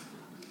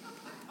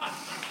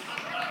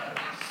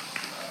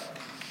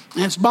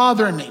 It's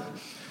bothering me.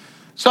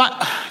 So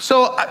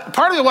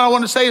part of what I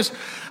want to say is,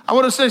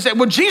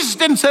 well, Jesus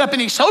didn't set up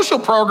any social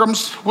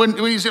programs when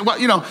he said,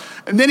 well,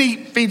 and then he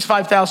feeds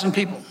 5,000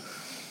 people.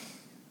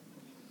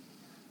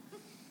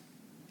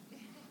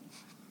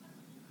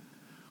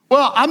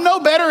 Well, I'm no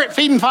better at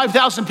feeding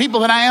 5,000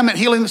 people than I am at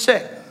healing the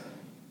sick.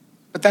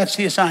 But that's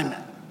the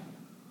assignment.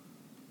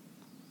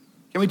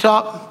 Can we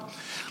talk?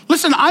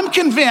 Listen, I'm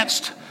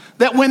convinced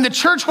that when the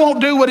church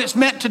won't do what it's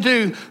meant to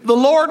do, the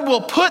Lord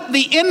will put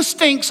the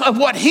instincts of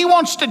what he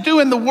wants to do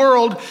in the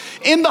world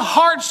in the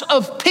hearts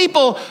of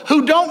people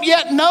who don't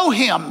yet know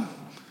him,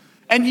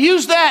 and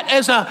use that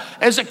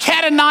as a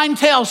cat of nine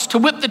tails to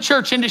whip the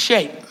church into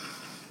shape.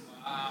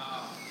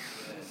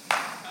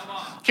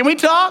 Can we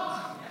talk?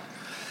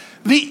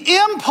 The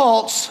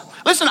impulse,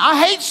 listen,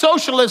 I hate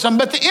socialism,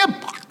 but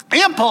the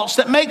impulse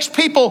that makes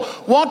people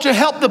want to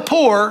help the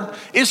poor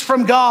is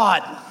from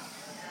God.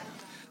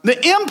 The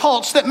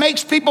impulse that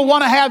makes people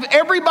want to have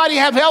everybody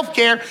have health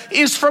care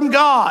is from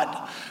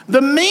God.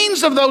 The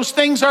means of those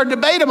things are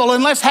debatable,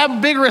 and let's have a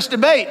vigorous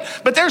debate.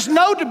 But there's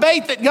no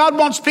debate that God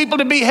wants people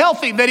to be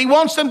healthy, that he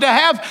wants them to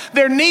have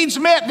their needs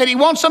met, that he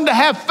wants them to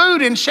have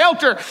food and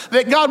shelter,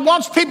 that God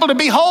wants people to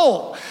be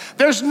whole.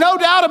 There's no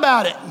doubt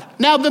about it.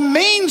 Now, the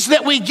means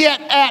that we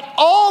get at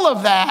all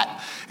of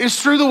that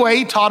is through the way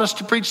he taught us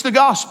to preach the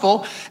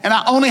gospel, and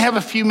I only have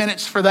a few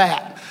minutes for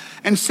that.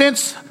 And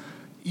since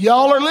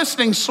y'all are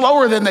listening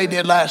slower than they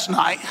did last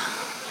night,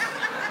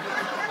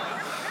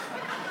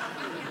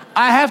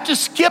 I have to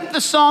skip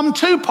the Psalm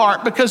 2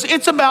 part because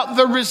it's about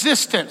the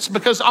resistance.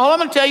 Because all I'm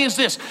going to tell you is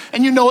this,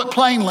 and you know it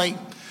plainly.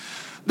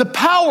 The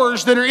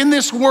powers that are in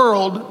this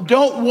world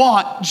don't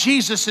want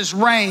Jesus'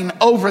 reign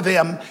over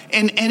them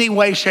in any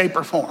way, shape,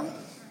 or form.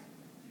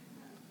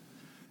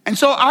 And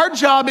so our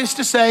job is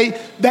to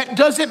say, that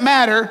doesn't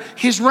matter.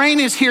 His reign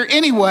is here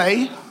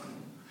anyway,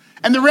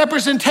 and the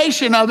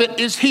representation of it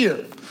is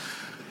here.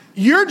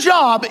 Your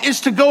job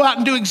is to go out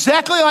and do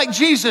exactly like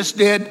Jesus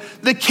did.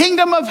 The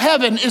kingdom of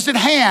heaven is at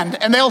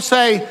hand. And they'll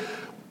say,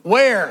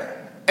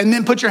 where? And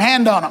then put your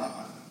hand on them.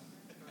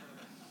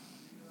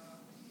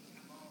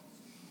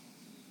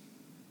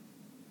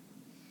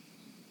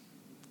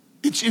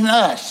 It's in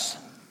us.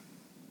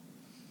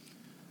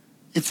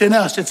 It's in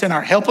us. It's in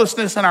our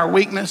helplessness and our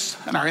weakness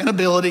and our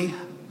inability.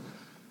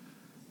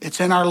 It's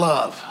in our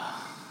love.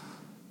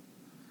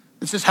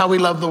 This is how we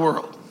love the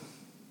world.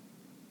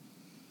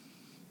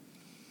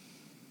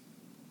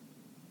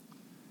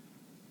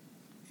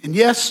 And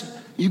yes,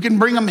 you can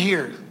bring them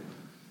here.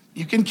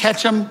 You can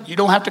catch them. You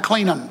don't have to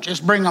clean them.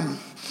 Just bring them.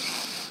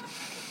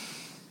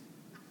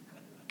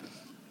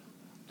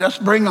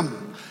 Just bring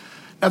them.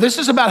 Now, this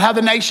is about how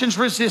the nations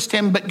resist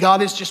him, but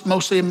God is just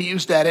mostly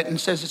amused at it and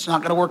says it's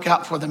not going to work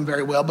out for them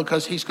very well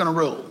because he's going to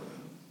rule.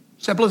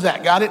 Simple as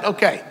that. Got it?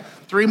 Okay.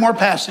 3 more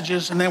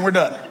passages and then we're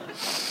done.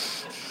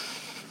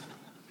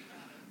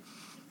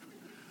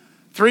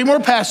 3 more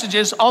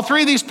passages. All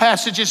 3 of these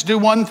passages do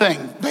one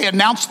thing. They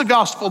announce the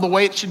gospel the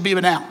way it should be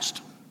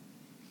announced.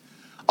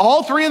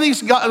 All 3 of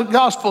these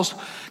gospels,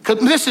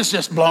 this has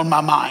just blown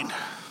my mind.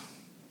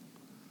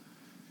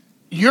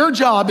 Your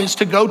job is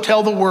to go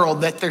tell the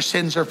world that their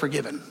sins are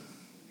forgiven.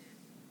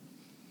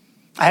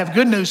 I have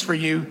good news for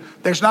you.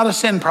 There's not a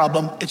sin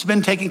problem. It's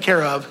been taken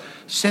care of.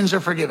 Sins are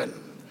forgiven.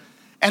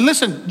 And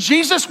listen,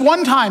 Jesus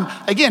one time,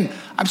 again,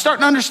 I'm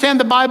starting to understand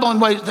the Bible in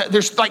ways that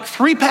there's like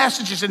 3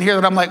 passages in here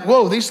that I'm like,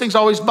 whoa, these things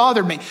always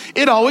bothered me.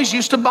 It always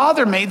used to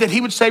bother me that he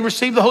would say,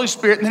 receive the Holy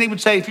Spirit. And then he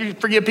would say, if you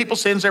forgive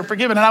people's sins, they're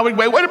forgiven. And I would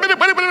wait a minute.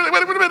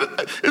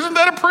 Isn't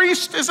that a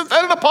priest? Isn't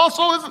that an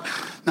apostle?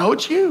 No,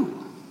 it's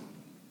you.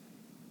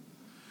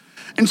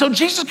 And so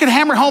Jesus could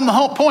hammer home the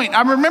whole point.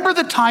 I remember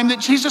the time that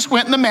Jesus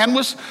went and the man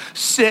was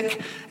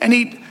sick and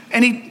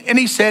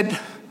he said,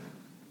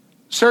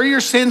 sir,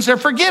 your sins are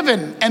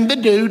forgiven. And the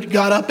dude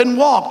got up and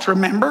walked,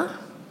 remember?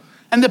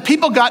 And the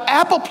people got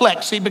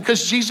apoplexy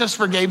because Jesus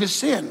forgave his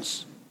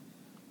sins.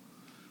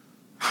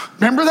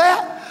 Remember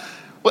that?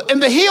 Well,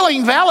 and the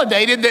healing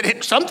validated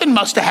that something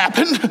must have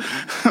happened.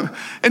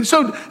 And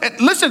so,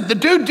 listen, the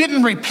dude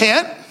didn't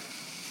repent.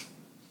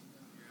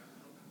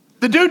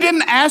 The dude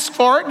didn't ask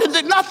for it,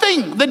 did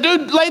nothing. The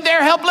dude lay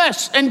there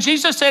helpless. And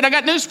Jesus said, I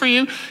got news for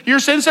you. Your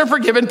sins are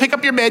forgiven. Pick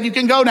up your bed. You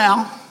can go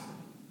now.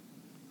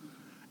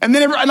 And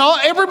then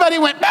everybody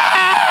went,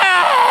 ah!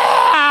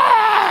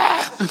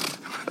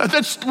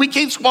 We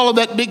can't swallow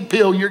that big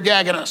pill. You're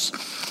gagging us.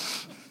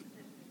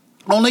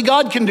 Only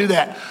God can do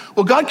that.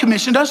 Well, God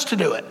commissioned us to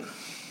do it.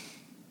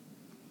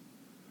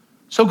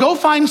 So go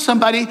find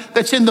somebody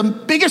that's in the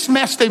biggest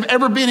mess they've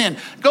ever been in.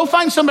 Go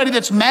find somebody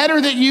that's madder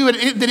than you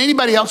than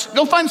anybody else.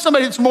 Go find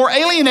somebody that's more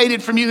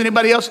alienated from you than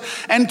anybody else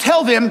and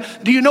tell them,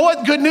 do you know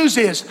what good news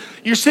is?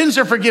 Your sins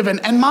are forgiven,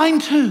 and mine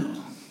too.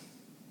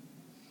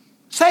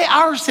 Say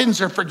our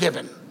sins are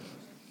forgiven.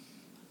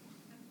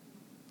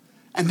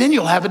 And then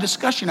you'll have a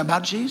discussion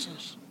about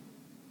Jesus.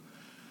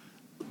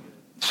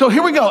 So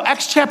here we go,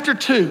 Acts chapter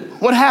 2.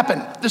 What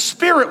happened? The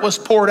Spirit was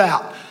poured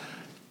out.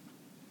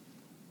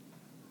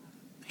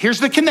 Here's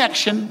the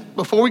connection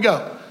before we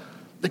go.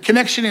 The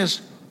connection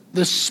is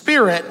the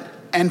Spirit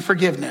and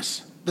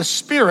forgiveness. The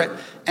Spirit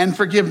and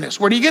forgiveness.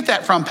 Where do you get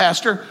that from,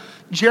 Pastor?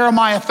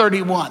 Jeremiah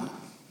 31.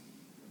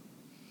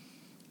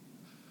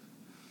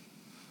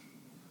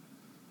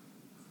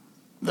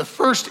 The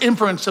first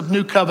inference of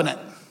new covenant.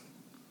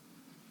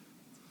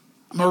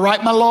 I'm going to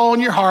write my law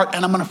in your heart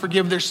and I'm going to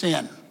forgive their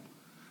sin.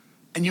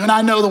 And you and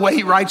I know the way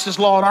he writes his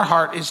law in our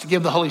heart is to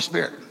give the Holy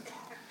Spirit.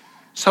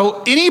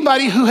 So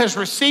anybody who has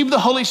received the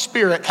Holy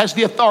Spirit has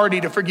the authority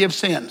to forgive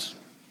sins.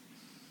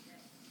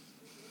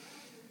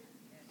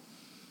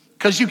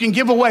 Because you can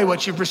give away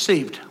what you've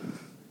received.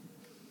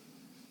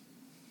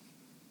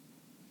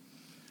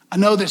 I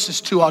know this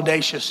is too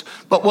audacious,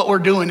 but what we're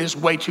doing is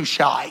way too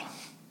shy.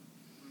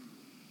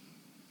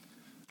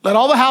 Let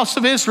all the house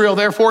of Israel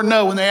therefore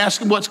know when they ask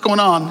him what's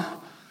going on,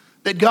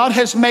 that God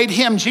has made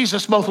him,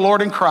 Jesus, both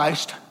Lord and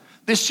Christ.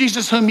 This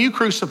Jesus whom you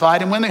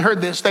crucified. And when they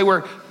heard this, they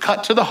were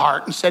cut to the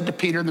heart and said to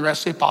Peter and the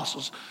rest of the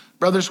apostles,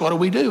 brothers, what do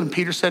we do? And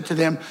Peter said to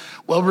them,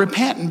 well,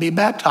 repent and be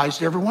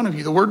baptized, every one of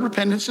you. The word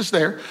repentance is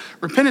there.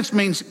 Repentance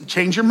means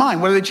change your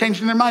mind. What are they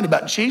changing their mind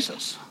about?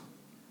 Jesus.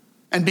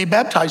 And be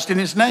baptized in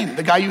his name.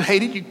 The guy you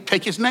hated, you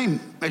take his name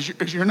as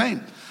your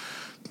name.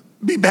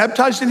 Be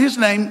baptized in his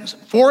name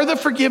for the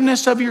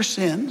forgiveness of your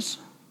sins,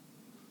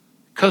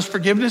 because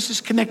forgiveness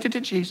is connected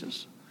to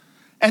Jesus.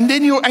 And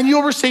then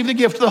you'll receive the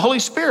gift of the Holy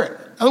Spirit.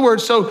 In other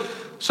words, so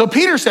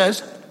Peter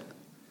says,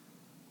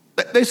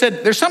 they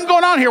said, there's something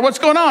going on here. What's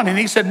going on? And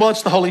he said, well,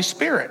 it's the Holy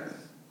Spirit.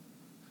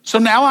 So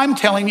now I'm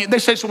telling you, they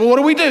said, so well, what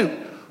do we do?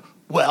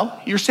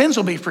 Well, your sins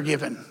will be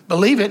forgiven.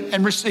 Believe it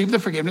and receive the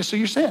forgiveness of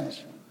your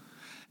sins.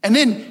 And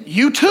then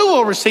you too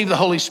will receive the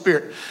Holy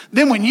Spirit.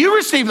 Then when you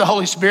receive the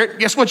Holy Spirit,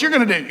 guess what you're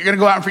going to do? You're going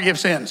to go out and forgive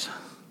sins.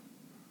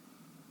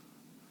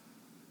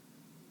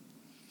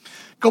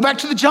 Go back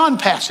to the John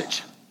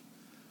passage.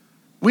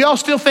 We all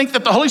still think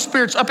that the Holy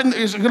Spirit's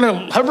is going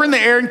to hover in the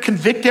air and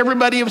convict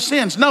everybody of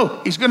sins.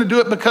 No, he's going to do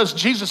it because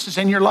Jesus is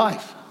in your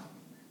life.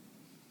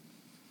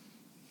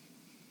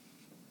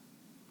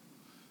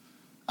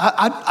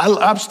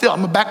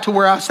 I'm back to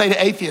where I say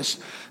to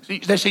atheists,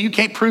 they say, you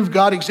can't prove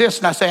God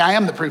exists. And I say, I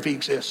am the proof he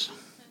exists.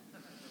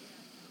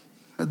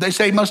 They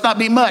say, it must not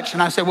be much.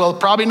 And I say, well,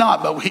 probably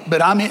not,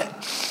 but I'm it.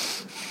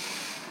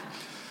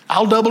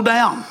 I'll double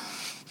down.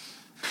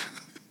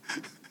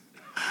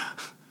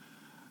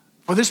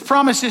 For this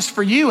promise is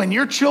for you and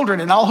your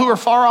children and all who are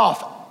far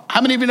off.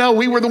 How many of you know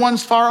we were the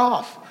ones far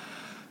off?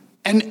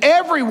 And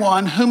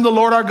everyone whom the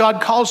Lord our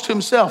God calls to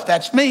himself.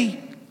 That's me.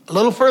 A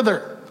little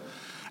further.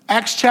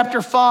 Acts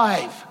chapter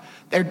 5.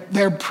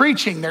 They're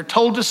preaching. They're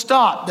told to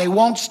stop. They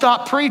won't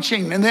stop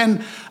preaching. And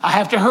then I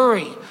have to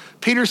hurry.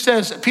 Peter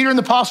and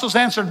the apostles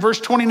answered, verse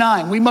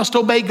 29, we must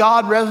obey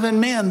God rather than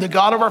men. The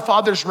God of our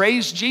fathers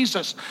raised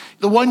Jesus,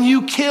 the one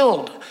you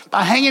killed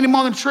by hanging him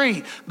on the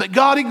tree. But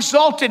God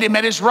exalted him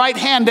at his right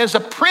hand as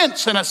a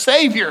prince and a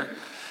savior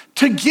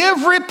to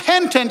give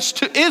repentance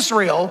to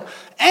Israel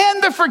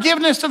and the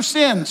forgiveness of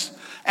sins.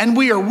 And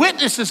we are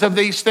witnesses of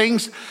these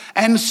things.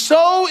 And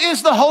so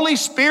is the Holy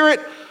Spirit,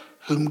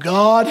 whom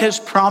God has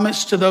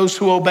promised to those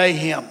who obey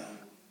him.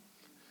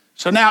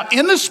 So now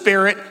in the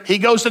Spirit, he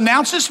goes,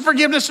 announces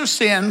forgiveness of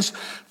sins.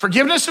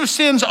 Forgiveness of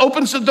sins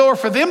opens the door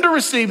for them to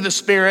receive the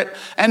Spirit,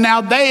 and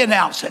now they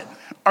announce it.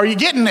 Are you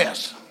getting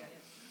this?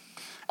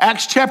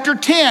 Acts chapter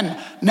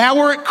 10. Now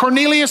we're at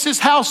Cornelius'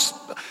 house,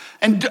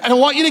 and I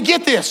want you to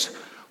get this.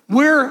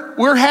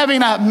 We're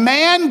having a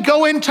man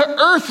go into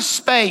earth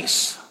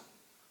space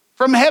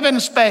from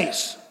heaven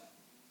space.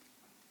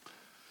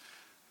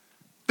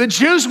 The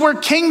Jews were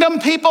kingdom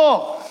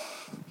people.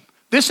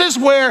 This is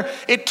where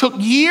it took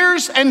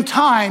years and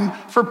time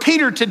for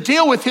Peter to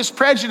deal with his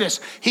prejudice.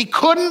 He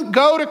couldn't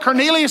go to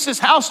Cornelius'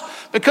 house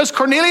because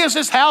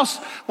Cornelius' house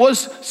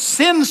was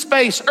sin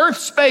space, earth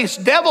space,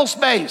 devil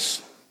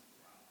space.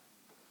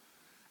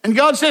 And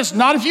God says,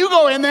 not if you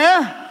go in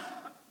there.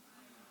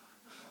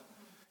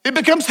 It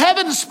becomes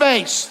heaven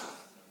space.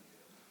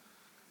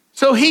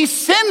 So he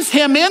sends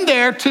him in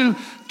there to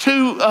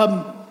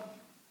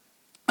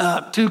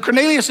to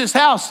Cornelius'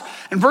 house.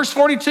 In verse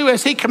 42,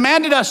 as he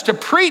commanded us to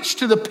preach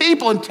to the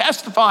people and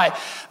testify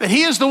that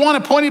he is the one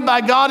appointed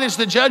by God as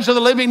the judge of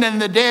the living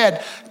and the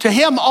dead. To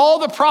him all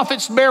the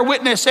prophets bear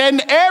witness,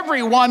 and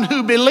everyone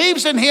who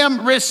believes in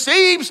him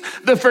receives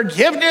the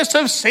forgiveness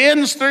of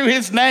sins through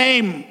his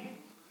name.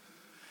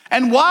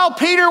 And while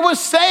Peter was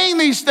saying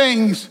these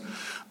things,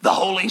 the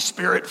Holy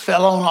Spirit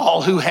fell on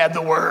all who had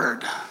the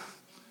word.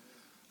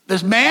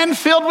 This man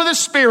filled with the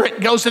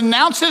Spirit goes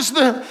announces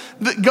to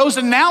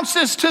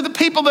the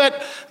people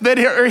that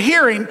are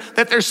hearing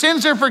that their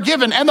sins are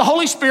forgiven, and the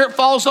Holy Spirit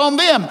falls on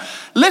them.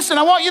 Listen,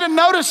 I want you to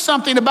notice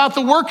something about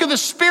the work of the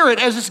Spirit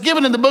as it's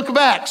given in the book of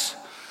Acts.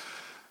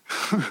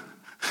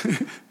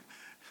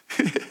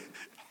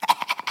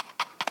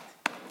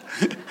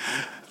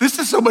 This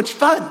is so much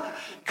fun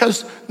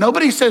because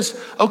nobody says,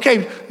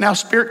 okay, now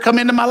Spirit, come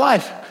into my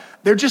life.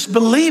 They're just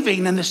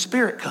believing and the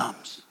Spirit comes.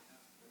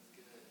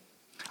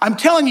 I'm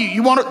telling you,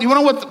 you want to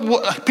know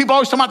what people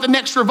always talk about the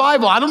next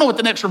revival. I don't know what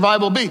the next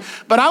revival will be,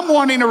 but I'm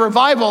wanting a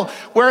revival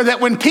where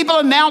that when people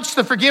announce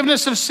the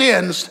forgiveness of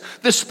sins,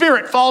 the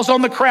Spirit falls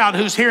on the crowd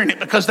who's hearing it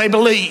because they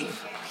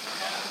believe.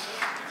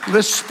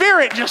 The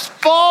Spirit just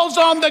falls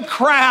on the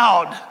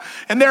crowd.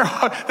 And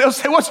they'll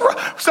say, what's wrong?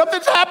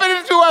 Something's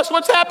happening to us.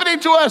 What's happening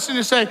to us? And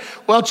you say,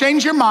 well,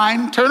 change your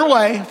mind. Turn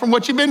away from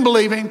what you've been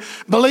believing.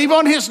 Believe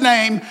on his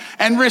name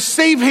and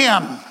receive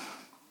him.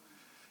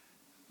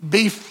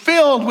 Be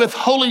filled with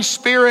Holy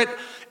Spirit.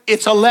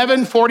 It's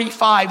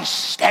 11:45.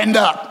 Stand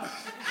up.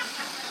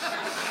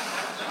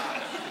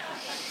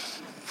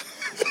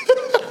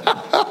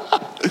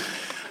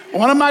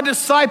 One of my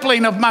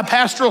discipling of my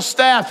pastoral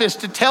staff is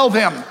to tell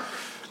them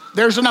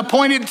there's an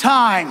appointed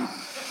time.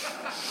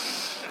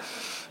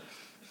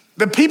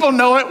 The people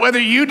know it whether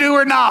you do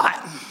or not.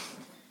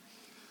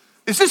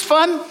 Is this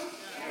fun?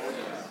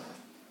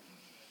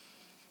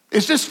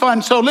 Is this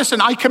fun? So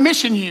listen, I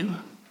commission you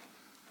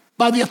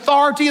by the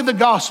authority of the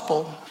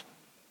gospel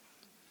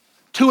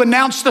to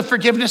announce the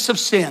forgiveness of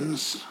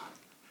sins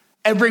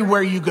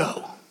everywhere you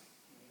go.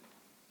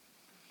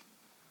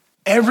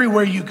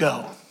 Everywhere you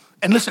go.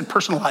 And listen,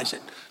 personalize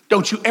it.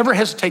 Don't you ever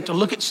hesitate to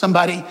look at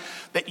somebody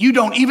that you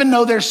don't even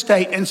know their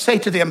state and say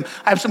to them,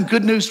 I have some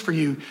good news for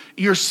you.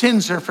 Your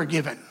sins are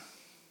forgiven.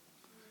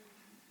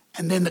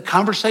 And then the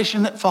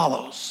conversation that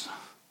follows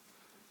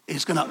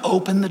is going to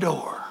open the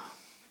door.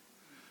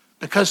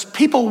 Because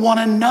people want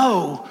to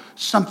know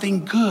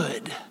something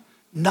good,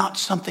 not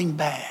something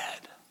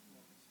bad.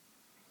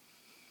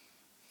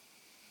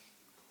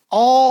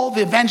 All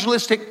the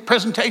evangelistic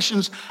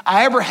presentations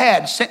I ever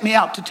had sent me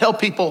out to tell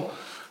people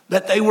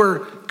that they were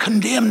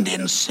condemned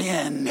in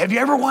sin. Have you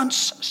ever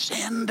once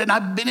sinned? And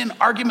I've been in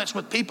arguments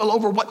with people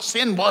over what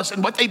sin was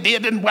and what they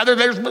did and whether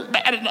theirs was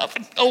bad enough.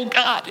 And oh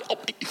God,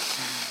 help me.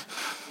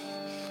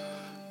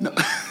 No,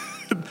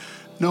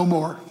 no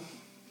more.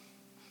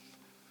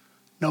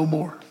 No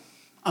more.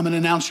 I'm an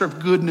announcer of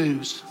good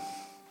news.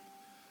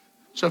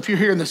 So if you're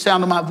hearing the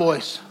sound of my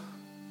voice,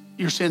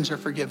 your sins are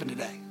forgiven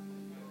today.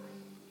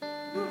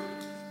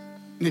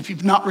 And if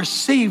you've not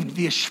received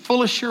the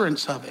full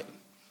assurance of it,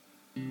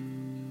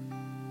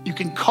 you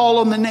can call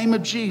on the name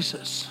of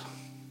Jesus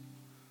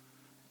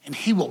and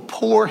he will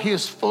pour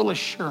his full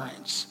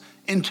assurance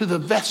into the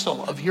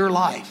vessel of your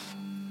life.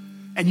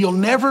 And you'll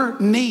never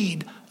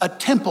need a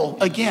temple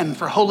again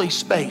for holy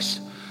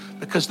space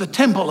because the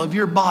temple of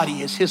your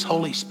body is his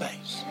holy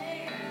space.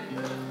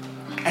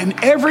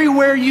 And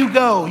everywhere you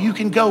go, you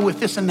can go with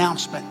this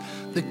announcement.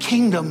 The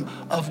kingdom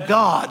of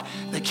God,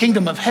 the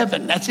kingdom of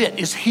heaven, that's it,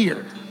 is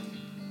here.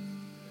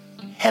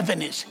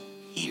 Heaven is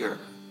here.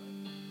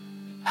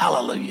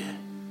 Hallelujah.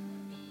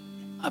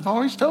 I've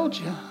always told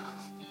you,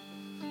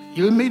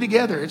 you and me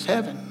together, it's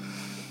heaven.